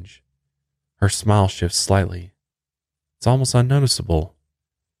change. Her smile shifts slightly. It's almost unnoticeable,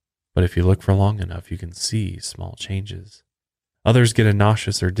 but if you look for long enough, you can see small changes. Others get a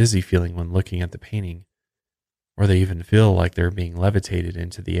nauseous or dizzy feeling when looking at the painting, or they even feel like they're being levitated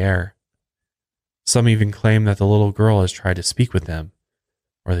into the air. Some even claim that the little girl has tried to speak with them,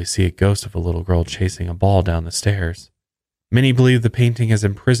 or they see a ghost of a little girl chasing a ball down the stairs. Many believe the painting has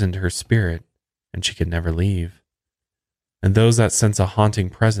imprisoned her spirit, and she can never leave. And those that sense a haunting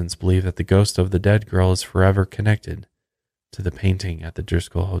presence believe that the ghost of the dead girl is forever connected to the painting at the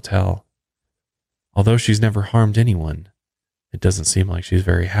Driscoll Hotel. Although she's never harmed anyone, it doesn't seem like she's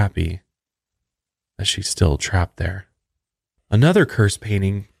very happy, as she's still trapped there. Another cursed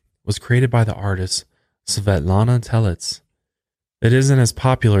painting was created by the artist Svetlana Telets. It isn't as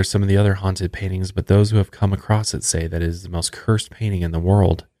popular as some of the other haunted paintings, but those who have come across it say that it is the most cursed painting in the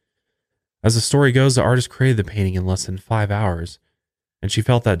world. As the story goes, the artist created the painting in less than 5 hours, and she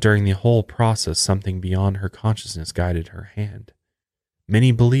felt that during the whole process something beyond her consciousness guided her hand.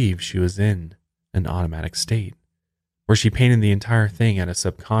 Many believe she was in an automatic state, where she painted the entire thing at a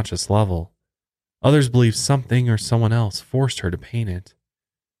subconscious level. Others believe something or someone else forced her to paint it.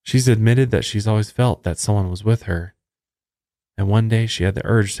 She's admitted that she's always felt that someone was with her, and one day she had the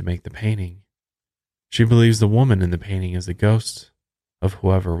urge to make the painting. She believes the woman in the painting is the ghost of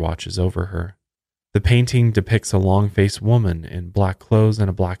whoever watches over her. The painting depicts a long-faced woman in black clothes and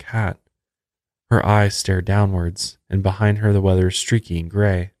a black hat. Her eyes stare downwards, and behind her the weather is streaky and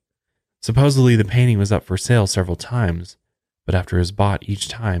gray. Supposedly the painting was up for sale several times, but after it was bought each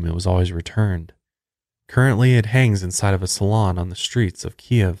time it was always returned. Currently it hangs inside of a salon on the streets of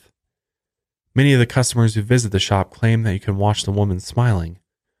Kiev. Many of the customers who visit the shop claim that you can watch the woman smiling,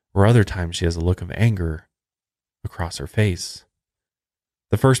 or other times she has a look of anger across her face.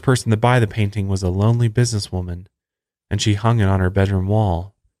 The first person to buy the painting was a lonely businesswoman, and she hung it on her bedroom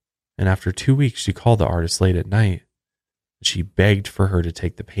wall, and after 2 weeks she called the artist late at night, and she begged for her to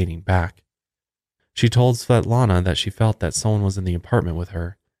take the painting back. She told Svetlana that she felt that someone was in the apartment with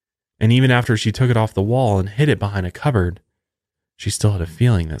her, and even after she took it off the wall and hid it behind a cupboard, she still had a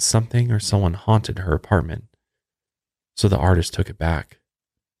feeling that something or someone haunted her apartment. So the artist took it back.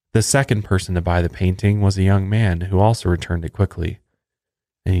 The second person to buy the painting was a young man who also returned it quickly,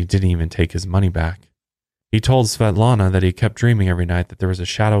 and he didn't even take his money back. He told Svetlana that he kept dreaming every night that there was a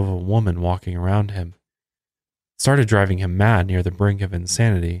shadow of a woman walking around him. It started driving him mad near the brink of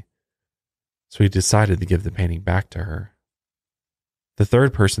insanity, so he decided to give the painting back to her. The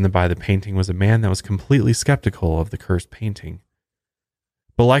third person to buy the painting was a man that was completely skeptical of the cursed painting.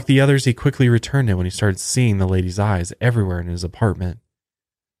 But like the others, he quickly returned it when he started seeing the lady's eyes everywhere in his apartment.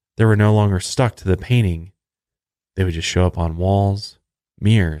 They were no longer stuck to the painting. They would just show up on walls,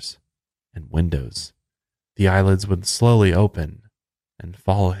 mirrors, and windows. The eyelids would slowly open, and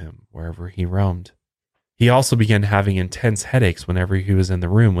follow him wherever he roamed. He also began having intense headaches whenever he was in the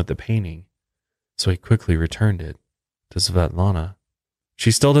room with the painting, so he quickly returned it to Svetlana.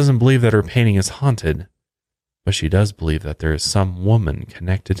 She still doesn't believe that her painting is haunted, but she does believe that there is some woman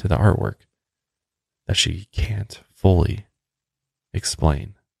connected to the artwork that she can't fully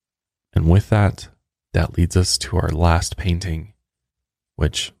explain. And with that, that leads us to our last painting,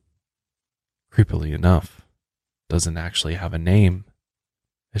 which, creepily enough, doesn't actually have a name.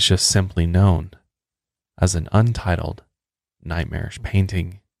 It's just simply known as an untitled, nightmarish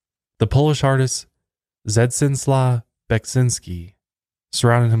painting. The Polish artist Zdzisław Beksinski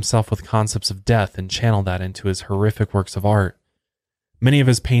surrounded himself with concepts of death and channeled that into his horrific works of art. Many of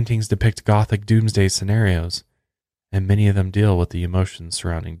his paintings depict Gothic doomsday scenarios, and many of them deal with the emotions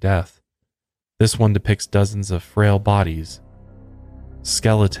surrounding death. This one depicts dozens of frail bodies,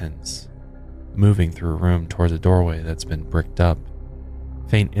 skeletons, moving through a room towards a doorway that's been bricked up.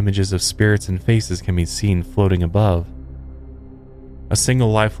 Faint images of spirits and faces can be seen floating above. A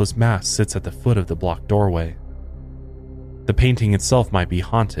single lifeless mass sits at the foot of the blocked doorway. The painting itself might be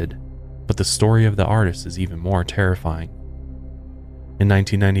haunted, but the story of the artist is even more terrifying. In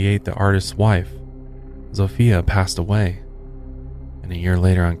 1998, the artist's wife, Zofia, passed away, and a year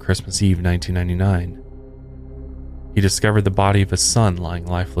later, on Christmas Eve 1999, he discovered the body of his son lying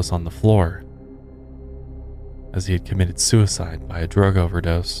lifeless on the floor, as he had committed suicide by a drug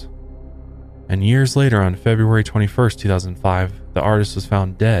overdose. And years later, on February 21st, 2005, the artist was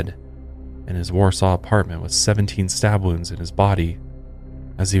found dead in his Warsaw apartment with 17 stab wounds in his body,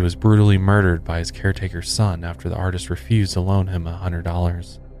 as he was brutally murdered by his caretaker's son after the artist refused to loan him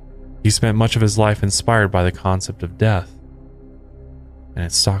 $100. He spent much of his life inspired by the concept of death, and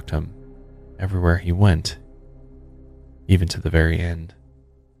it stalked him everywhere he went, even to the very end.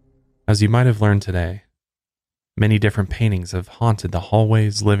 As you might have learned today, many different paintings have haunted the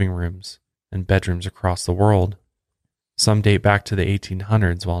hallways, living rooms, and bedrooms across the world. Some date back to the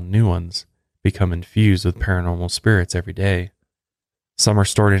 1800s, while new ones become infused with paranormal spirits every day. Some are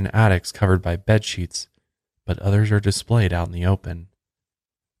stored in attics covered by bed sheets, but others are displayed out in the open.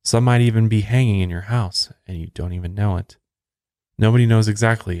 Some might even be hanging in your house, and you don't even know it. Nobody knows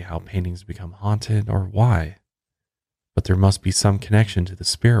exactly how paintings become haunted or why, but there must be some connection to the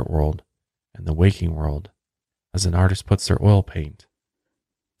spirit world and the waking world, as an artist puts their oil paint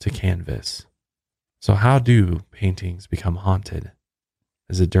to canvas. So how do paintings become haunted?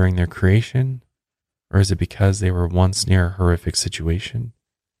 Is it during their creation? Or is it because they were once near a horrific situation?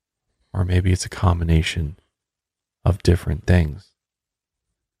 Or maybe it's a combination of different things.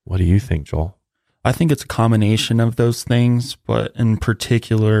 What do you think, Joel? I think it's a combination of those things, but in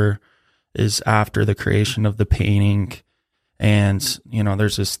particular is after the creation of the painting. And,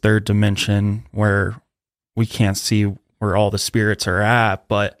 there's this third dimension where we can't see where all the spirits are at,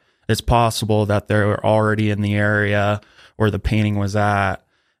 but it's possible that they're already in the area where the painting was at,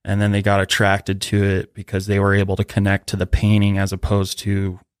 and then they got attracted to it because they were able to connect to the painting as opposed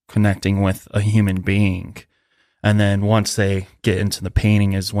to connecting with a human being. And then once they get into the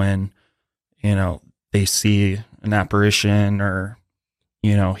painting is when, they see an apparition or,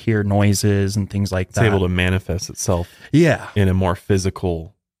 hear noises and things like that. It's able to manifest itself in a more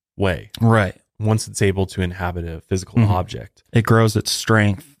physical way. Right. Once it's able to inhabit a physical object. It grows its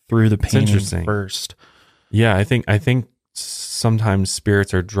strength through the painting first. Yeah, I think sometimes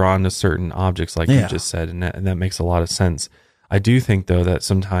spirits are drawn to certain objects, like you just said, and that makes a lot of sense. I do think, though, that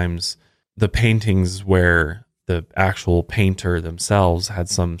sometimes the paintings where the actual painter themselves had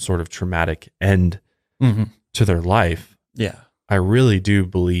some sort of traumatic end to their life, I really do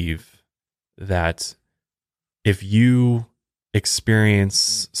believe that if you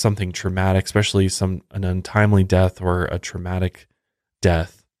experience something traumatic, especially an untimely death or a traumatic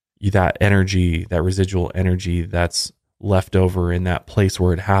death, that energy, that residual energy that's left over in that place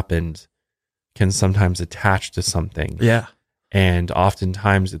where it happened can sometimes attach to something. Yeah. And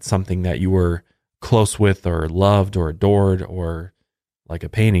oftentimes it's something that you were close with or loved or adored, or like a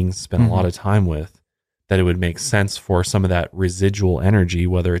painting, spent a lot of time with, that it would make sense for some of that residual energy,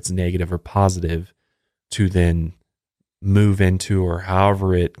 whether it's negative or positive, to then move into, or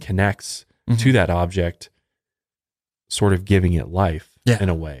however it connects to that object, sort of giving it life in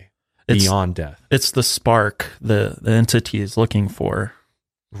a way. Beyond death. It's the spark the entity is looking for.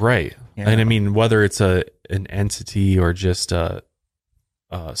 Right. Yeah. And I mean, whether it's an entity or just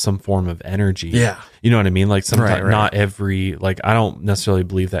some form of energy. Yeah. You know what I mean? Like sometimes not every, I don't necessarily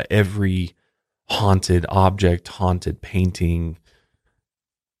believe that every haunted object, haunted painting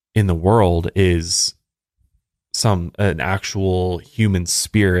in the world is an actual human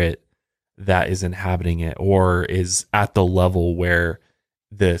spirit that is inhabiting it, or is at the level where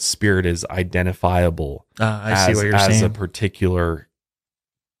the spirit is identifiable I see what you're as saying. a particular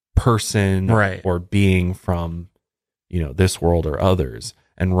person Right. or being from, this world or others.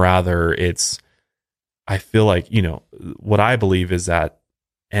 And rather I feel like, what I believe is that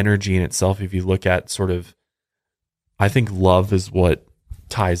energy in itself, if you look at sort of, I think love is what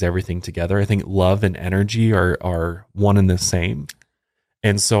ties everything together. I think love and energy are one and the same.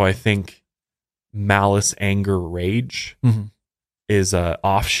 And so I think malice, anger, rage is a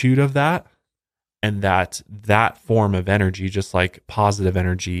offshoot of that. And that form of energy, just like positive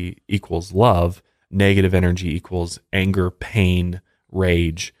energy equals love, negative energy equals anger, pain,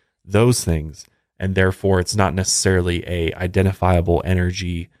 rage, those things. And therefore, it's not necessarily a identifiable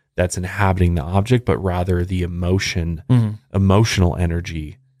energy that's inhabiting the object, but rather the emotional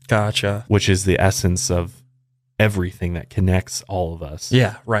energy. Gotcha. Which is the essence of everything that connects all of us.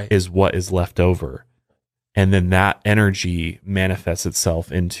 Yeah, right. Is what is left over. And then that energy manifests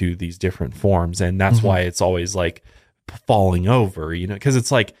itself into these different forms. And that's why it's always like falling over, because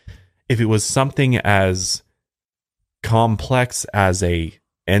it's like if it was something as complex as a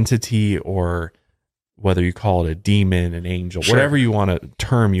entity, or whether you call it a demon, an angel, whatever you want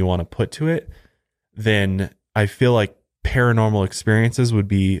to put to it, then I feel like paranormal experiences would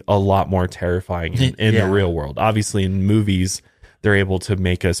be a lot more terrifying in the real world. Obviously in movies, they're able to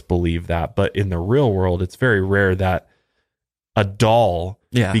make us believe that. But in the real world, it's very rare that a doll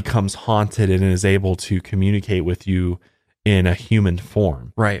becomes haunted and is able to communicate with you in a human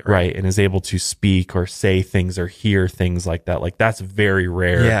form. Right. And is able to speak or say things or hear things like that. Like that's very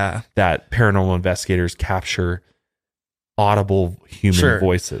rare that paranormal investigators capture audible human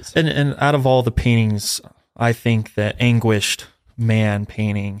voices. And out of all the paintings, I think the Anguished Man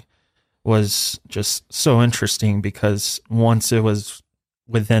painting was just so interesting because once it was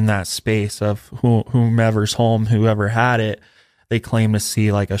within that space of whomever's home, whoever had it, they claim to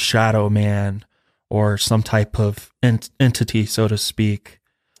see like a shadow man or some type of entity, so to speak,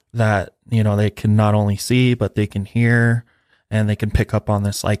 that, they can not only see, but they can hear and they can pick up on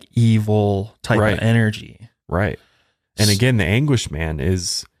this like evil type of energy. Right. And again, the Anguished Man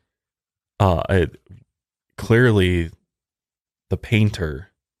is clearly the painter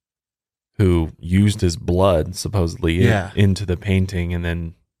who used his blood supposedly into the painting and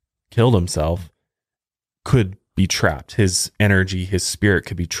then killed himself, could be trapped. His energy, his spirit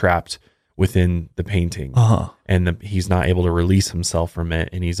could be trapped within the painting. And he's not able to release himself from it.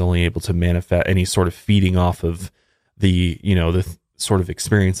 And he's only able to manifest, and he's sort of feeding off of the, the sort of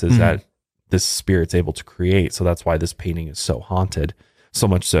experiences that this spirit's able to create. So that's why this painting is so haunted. So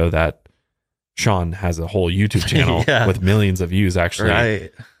much so that Sean has a whole YouTube channel with millions of views actually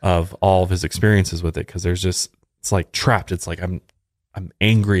of all of his experiences with it. Cause it's like trapped. It's like, I'm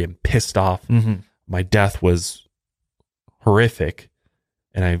angry and pissed off. My death was horrific.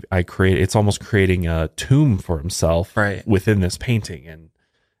 And it's almost creating a tomb for himself within this painting.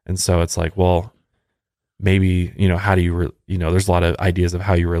 And so it's like, well, maybe, how do you, there's a lot of ideas of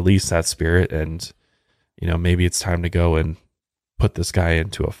how you release that spirit, and, maybe it's time to go and put this guy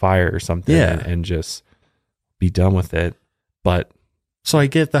into a fire or something and just be done with it. But so I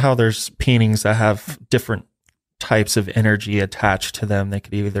get how there's paintings that have different types of energy attached to them. They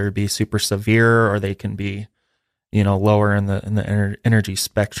could either be super severe or they can be, lower in the energy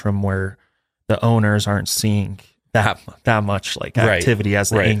spectrum where the owners aren't seeing that much like activity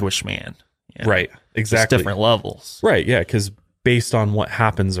as the Anguished Man. Right. Exactly. Just different levels. Right. Yeah. Because based on what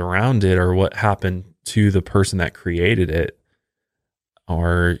happens around it or what happened to the person that created it,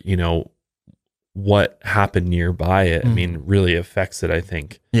 or, what happened nearby it, I mean, really affects it, I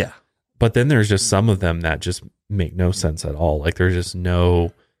think. Yeah. But then there's just some of them that just make no sense at all. Like there's just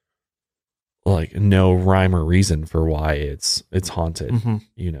no rhyme or reason for why it's haunted,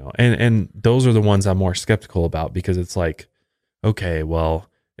 and those are the ones I'm more skeptical about, because it's like, okay, well,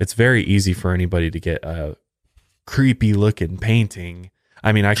 it's very easy for anybody to get a creepy looking painting.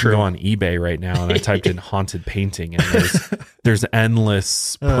 I mean, I can go on eBay right now and I typed in haunted painting, and there's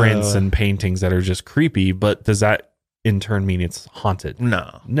endless prints and paintings that are just creepy, but does that in turn mean it's haunted?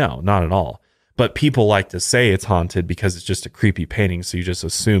 No, not at all. But people like to say it's haunted because it's just a creepy painting, so you just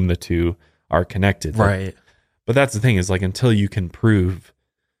assume the two are connected. Right. But that's the thing, is like, until you can prove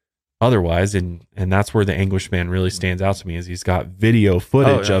otherwise, and that's where the Anguished Man really stands out to me, is he's got video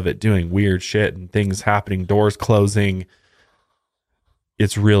footage of it doing weird shit and things happening, doors closing.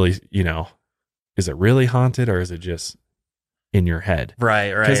 It's really, is it really haunted, or is it just in your head?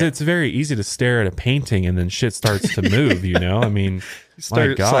 Right. Because it's very easy to stare at a painting and then shit starts to move, I mean, you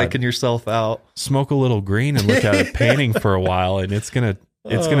start psyching yourself out. Smoke a little green and look at a painting for a while, and it's gonna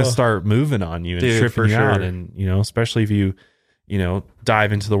start moving on you and tripping you out. And, especially if you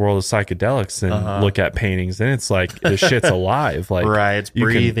dive into the world of psychedelics and look at paintings, and it's like the shit's alive. Like, right, it's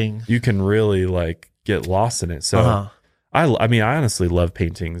breathing. You can really like get lost in it. So I mean, I honestly love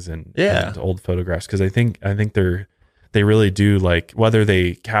paintings and old photographs, because I think they really do, like, whether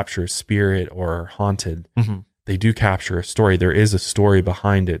they capture spirit or haunted, they do capture a story. There is a story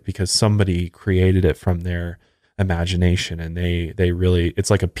behind it because somebody created it from their imagination, and they really, it's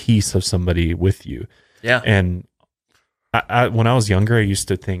like a piece of somebody with you. Yeah. And I when I was younger, I used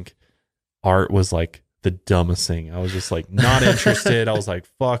to think art was like the dumbest thing. I was just like not interested. I was like,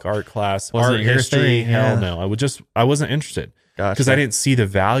 fuck art class, art history, hell no. I wasn't interested because I didn't see the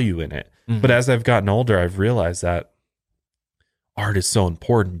value in it. But as I've gotten older, I've realized that art is so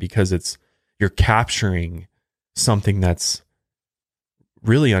important because you're capturing something that's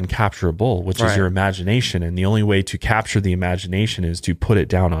really uncapturable, which is your imagination. And the only way to capture the imagination is to put it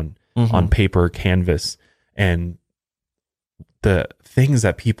down on paper or canvas. And the things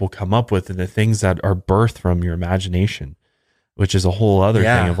that people come up with and the things that are birthed from your imagination, which is a whole other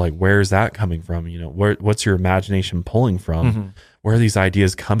thing of like, where's that coming from? What's your imagination pulling from? Where are these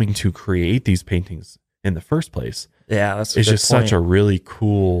ideas coming to create these paintings in the first place? Yeah, that's it's just such a really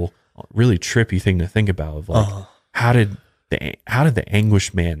cool, really trippy thing to think about. Of like, how did the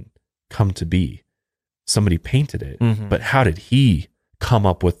Anguish Man come to be? Somebody painted it, but how did he come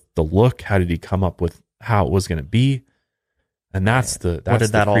up with the look? How did he come up with how it was going to be? And that's where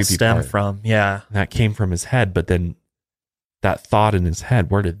did that all stem from? Yeah, and that came from his head. But then that thought in his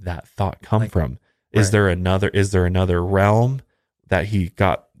head, where did that thought come from? Is there another realm that he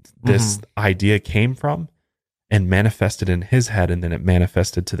got this idea came from and manifested in his head, and then it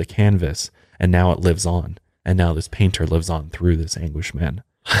manifested to the canvas, and now it lives on, and now this painter lives on through this Anguish Man.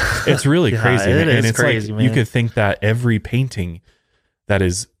 It's really crazy, man. And it's crazy, like, man. You could think that every painting that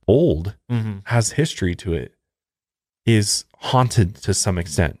is old has history to it, is haunted to some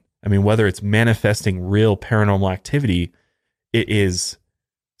extent. I mean, whether it's manifesting real paranormal activity, it is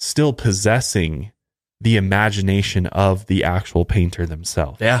still possessing the imagination of the actual painter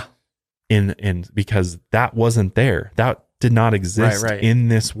themselves. Yeah. In because that wasn't there. That did not exist in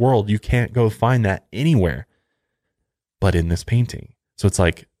this world. You can't go find that anywhere but in this painting. So it's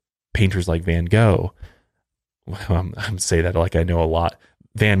like painters like Van Gogh. I'm saying that like I know a lot.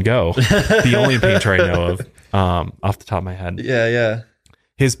 Van Gogh, the only painter I know of, off the top of my head. Yeah.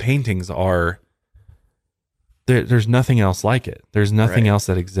 His paintings are, there's nothing else like it. There's nothing else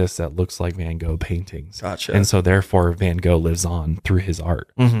that exists that looks like Van Gogh paintings. Gotcha. And so therefore Van Gogh lives on through his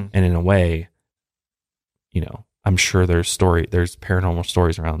art. And in a way, I'm sure there's paranormal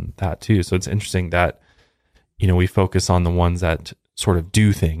stories around that too. So it's interesting that, we focus on the ones that sort of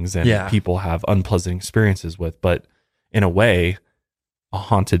do things and people have unpleasant experiences with, but in a way, a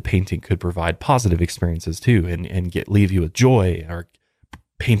haunted painting could provide positive experiences too, and leave you with joy, or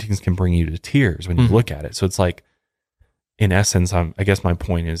paintings can bring you to tears when you look at it. So it's like, in essence, I guess my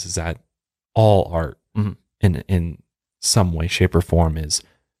point is that all art in some way, shape, or form is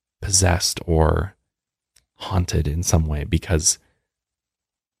possessed or haunted in some way, because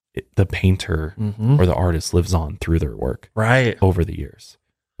the painter or the artist lives on through their work over the years,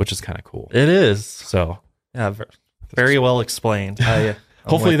 which is kind of cool. It is. So yeah, very well explained.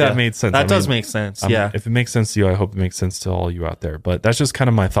 Hopefully that made sense. That does make sense. Yeah. If it makes sense to you, I hope it makes sense to all you out there. But that's just kind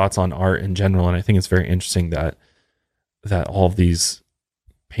of my thoughts on art in general. And I think it's very interesting that all of these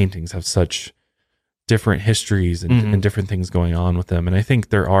paintings have such different histories and different things going on with them. And I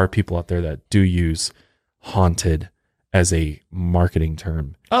think there are people out there that do use haunted as a marketing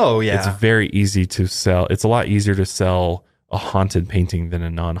term. Oh, yeah. It's very easy to sell. It's a lot easier to sell a haunted painting than a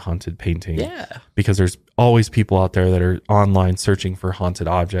non-haunted painting. Yeah. Because there's always people out there that are online searching for haunted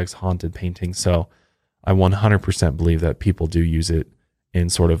objects, haunted paintings. So I 100% believe that people do use it in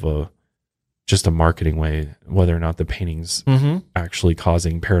sort of just a marketing way, whether or not the painting's actually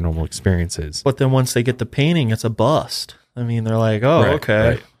causing paranormal experiences. But then once they get the painting, it's a bust. I mean, they're like, oh, okay.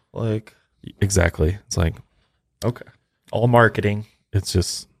 Right. Like, exactly. It's like, okay. All marketing. It's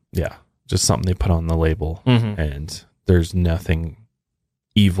just something they put on the label, and there's nothing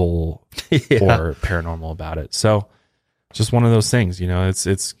evil or paranormal about it. So just one of those things,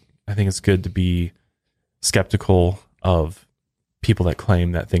 it's I think it's good to be skeptical of people that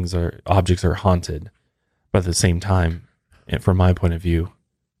claim that objects are haunted, but at the same time, and from my point of view,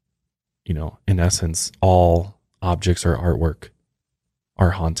 in essence, all objects or artwork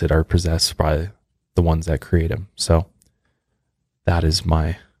are haunted, are possessed by the ones that create them. So that is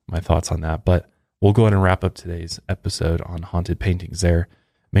my thoughts on that. But we'll go ahead and wrap up today's episode on haunted paintings there.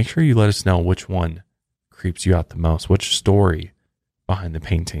 Make sure you let us know which one creeps you out the most, which story behind the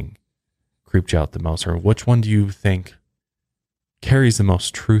painting creeped you out the most, or which one do you think carries the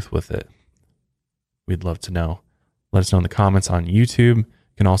most truth with it? We'd love to know. Let us know in the comments on YouTube. You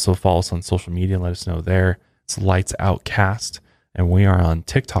can also follow us on social media. Let us know there. It's Lights Out Cast. And we are on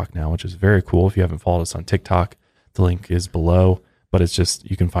TikTok now, which is very cool. If you haven't followed us on TikTok, the link is below. But it's just,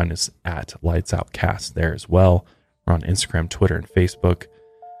 you can find us at Lights Out Cast there as well. We're on Instagram, Twitter, and Facebook.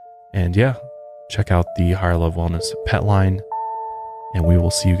 And yeah, check out the Higher Love Wellness pet line. And we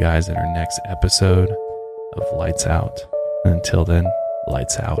will see you guys in our next episode of Lights Out. And until then,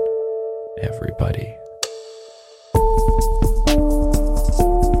 lights out, everybody.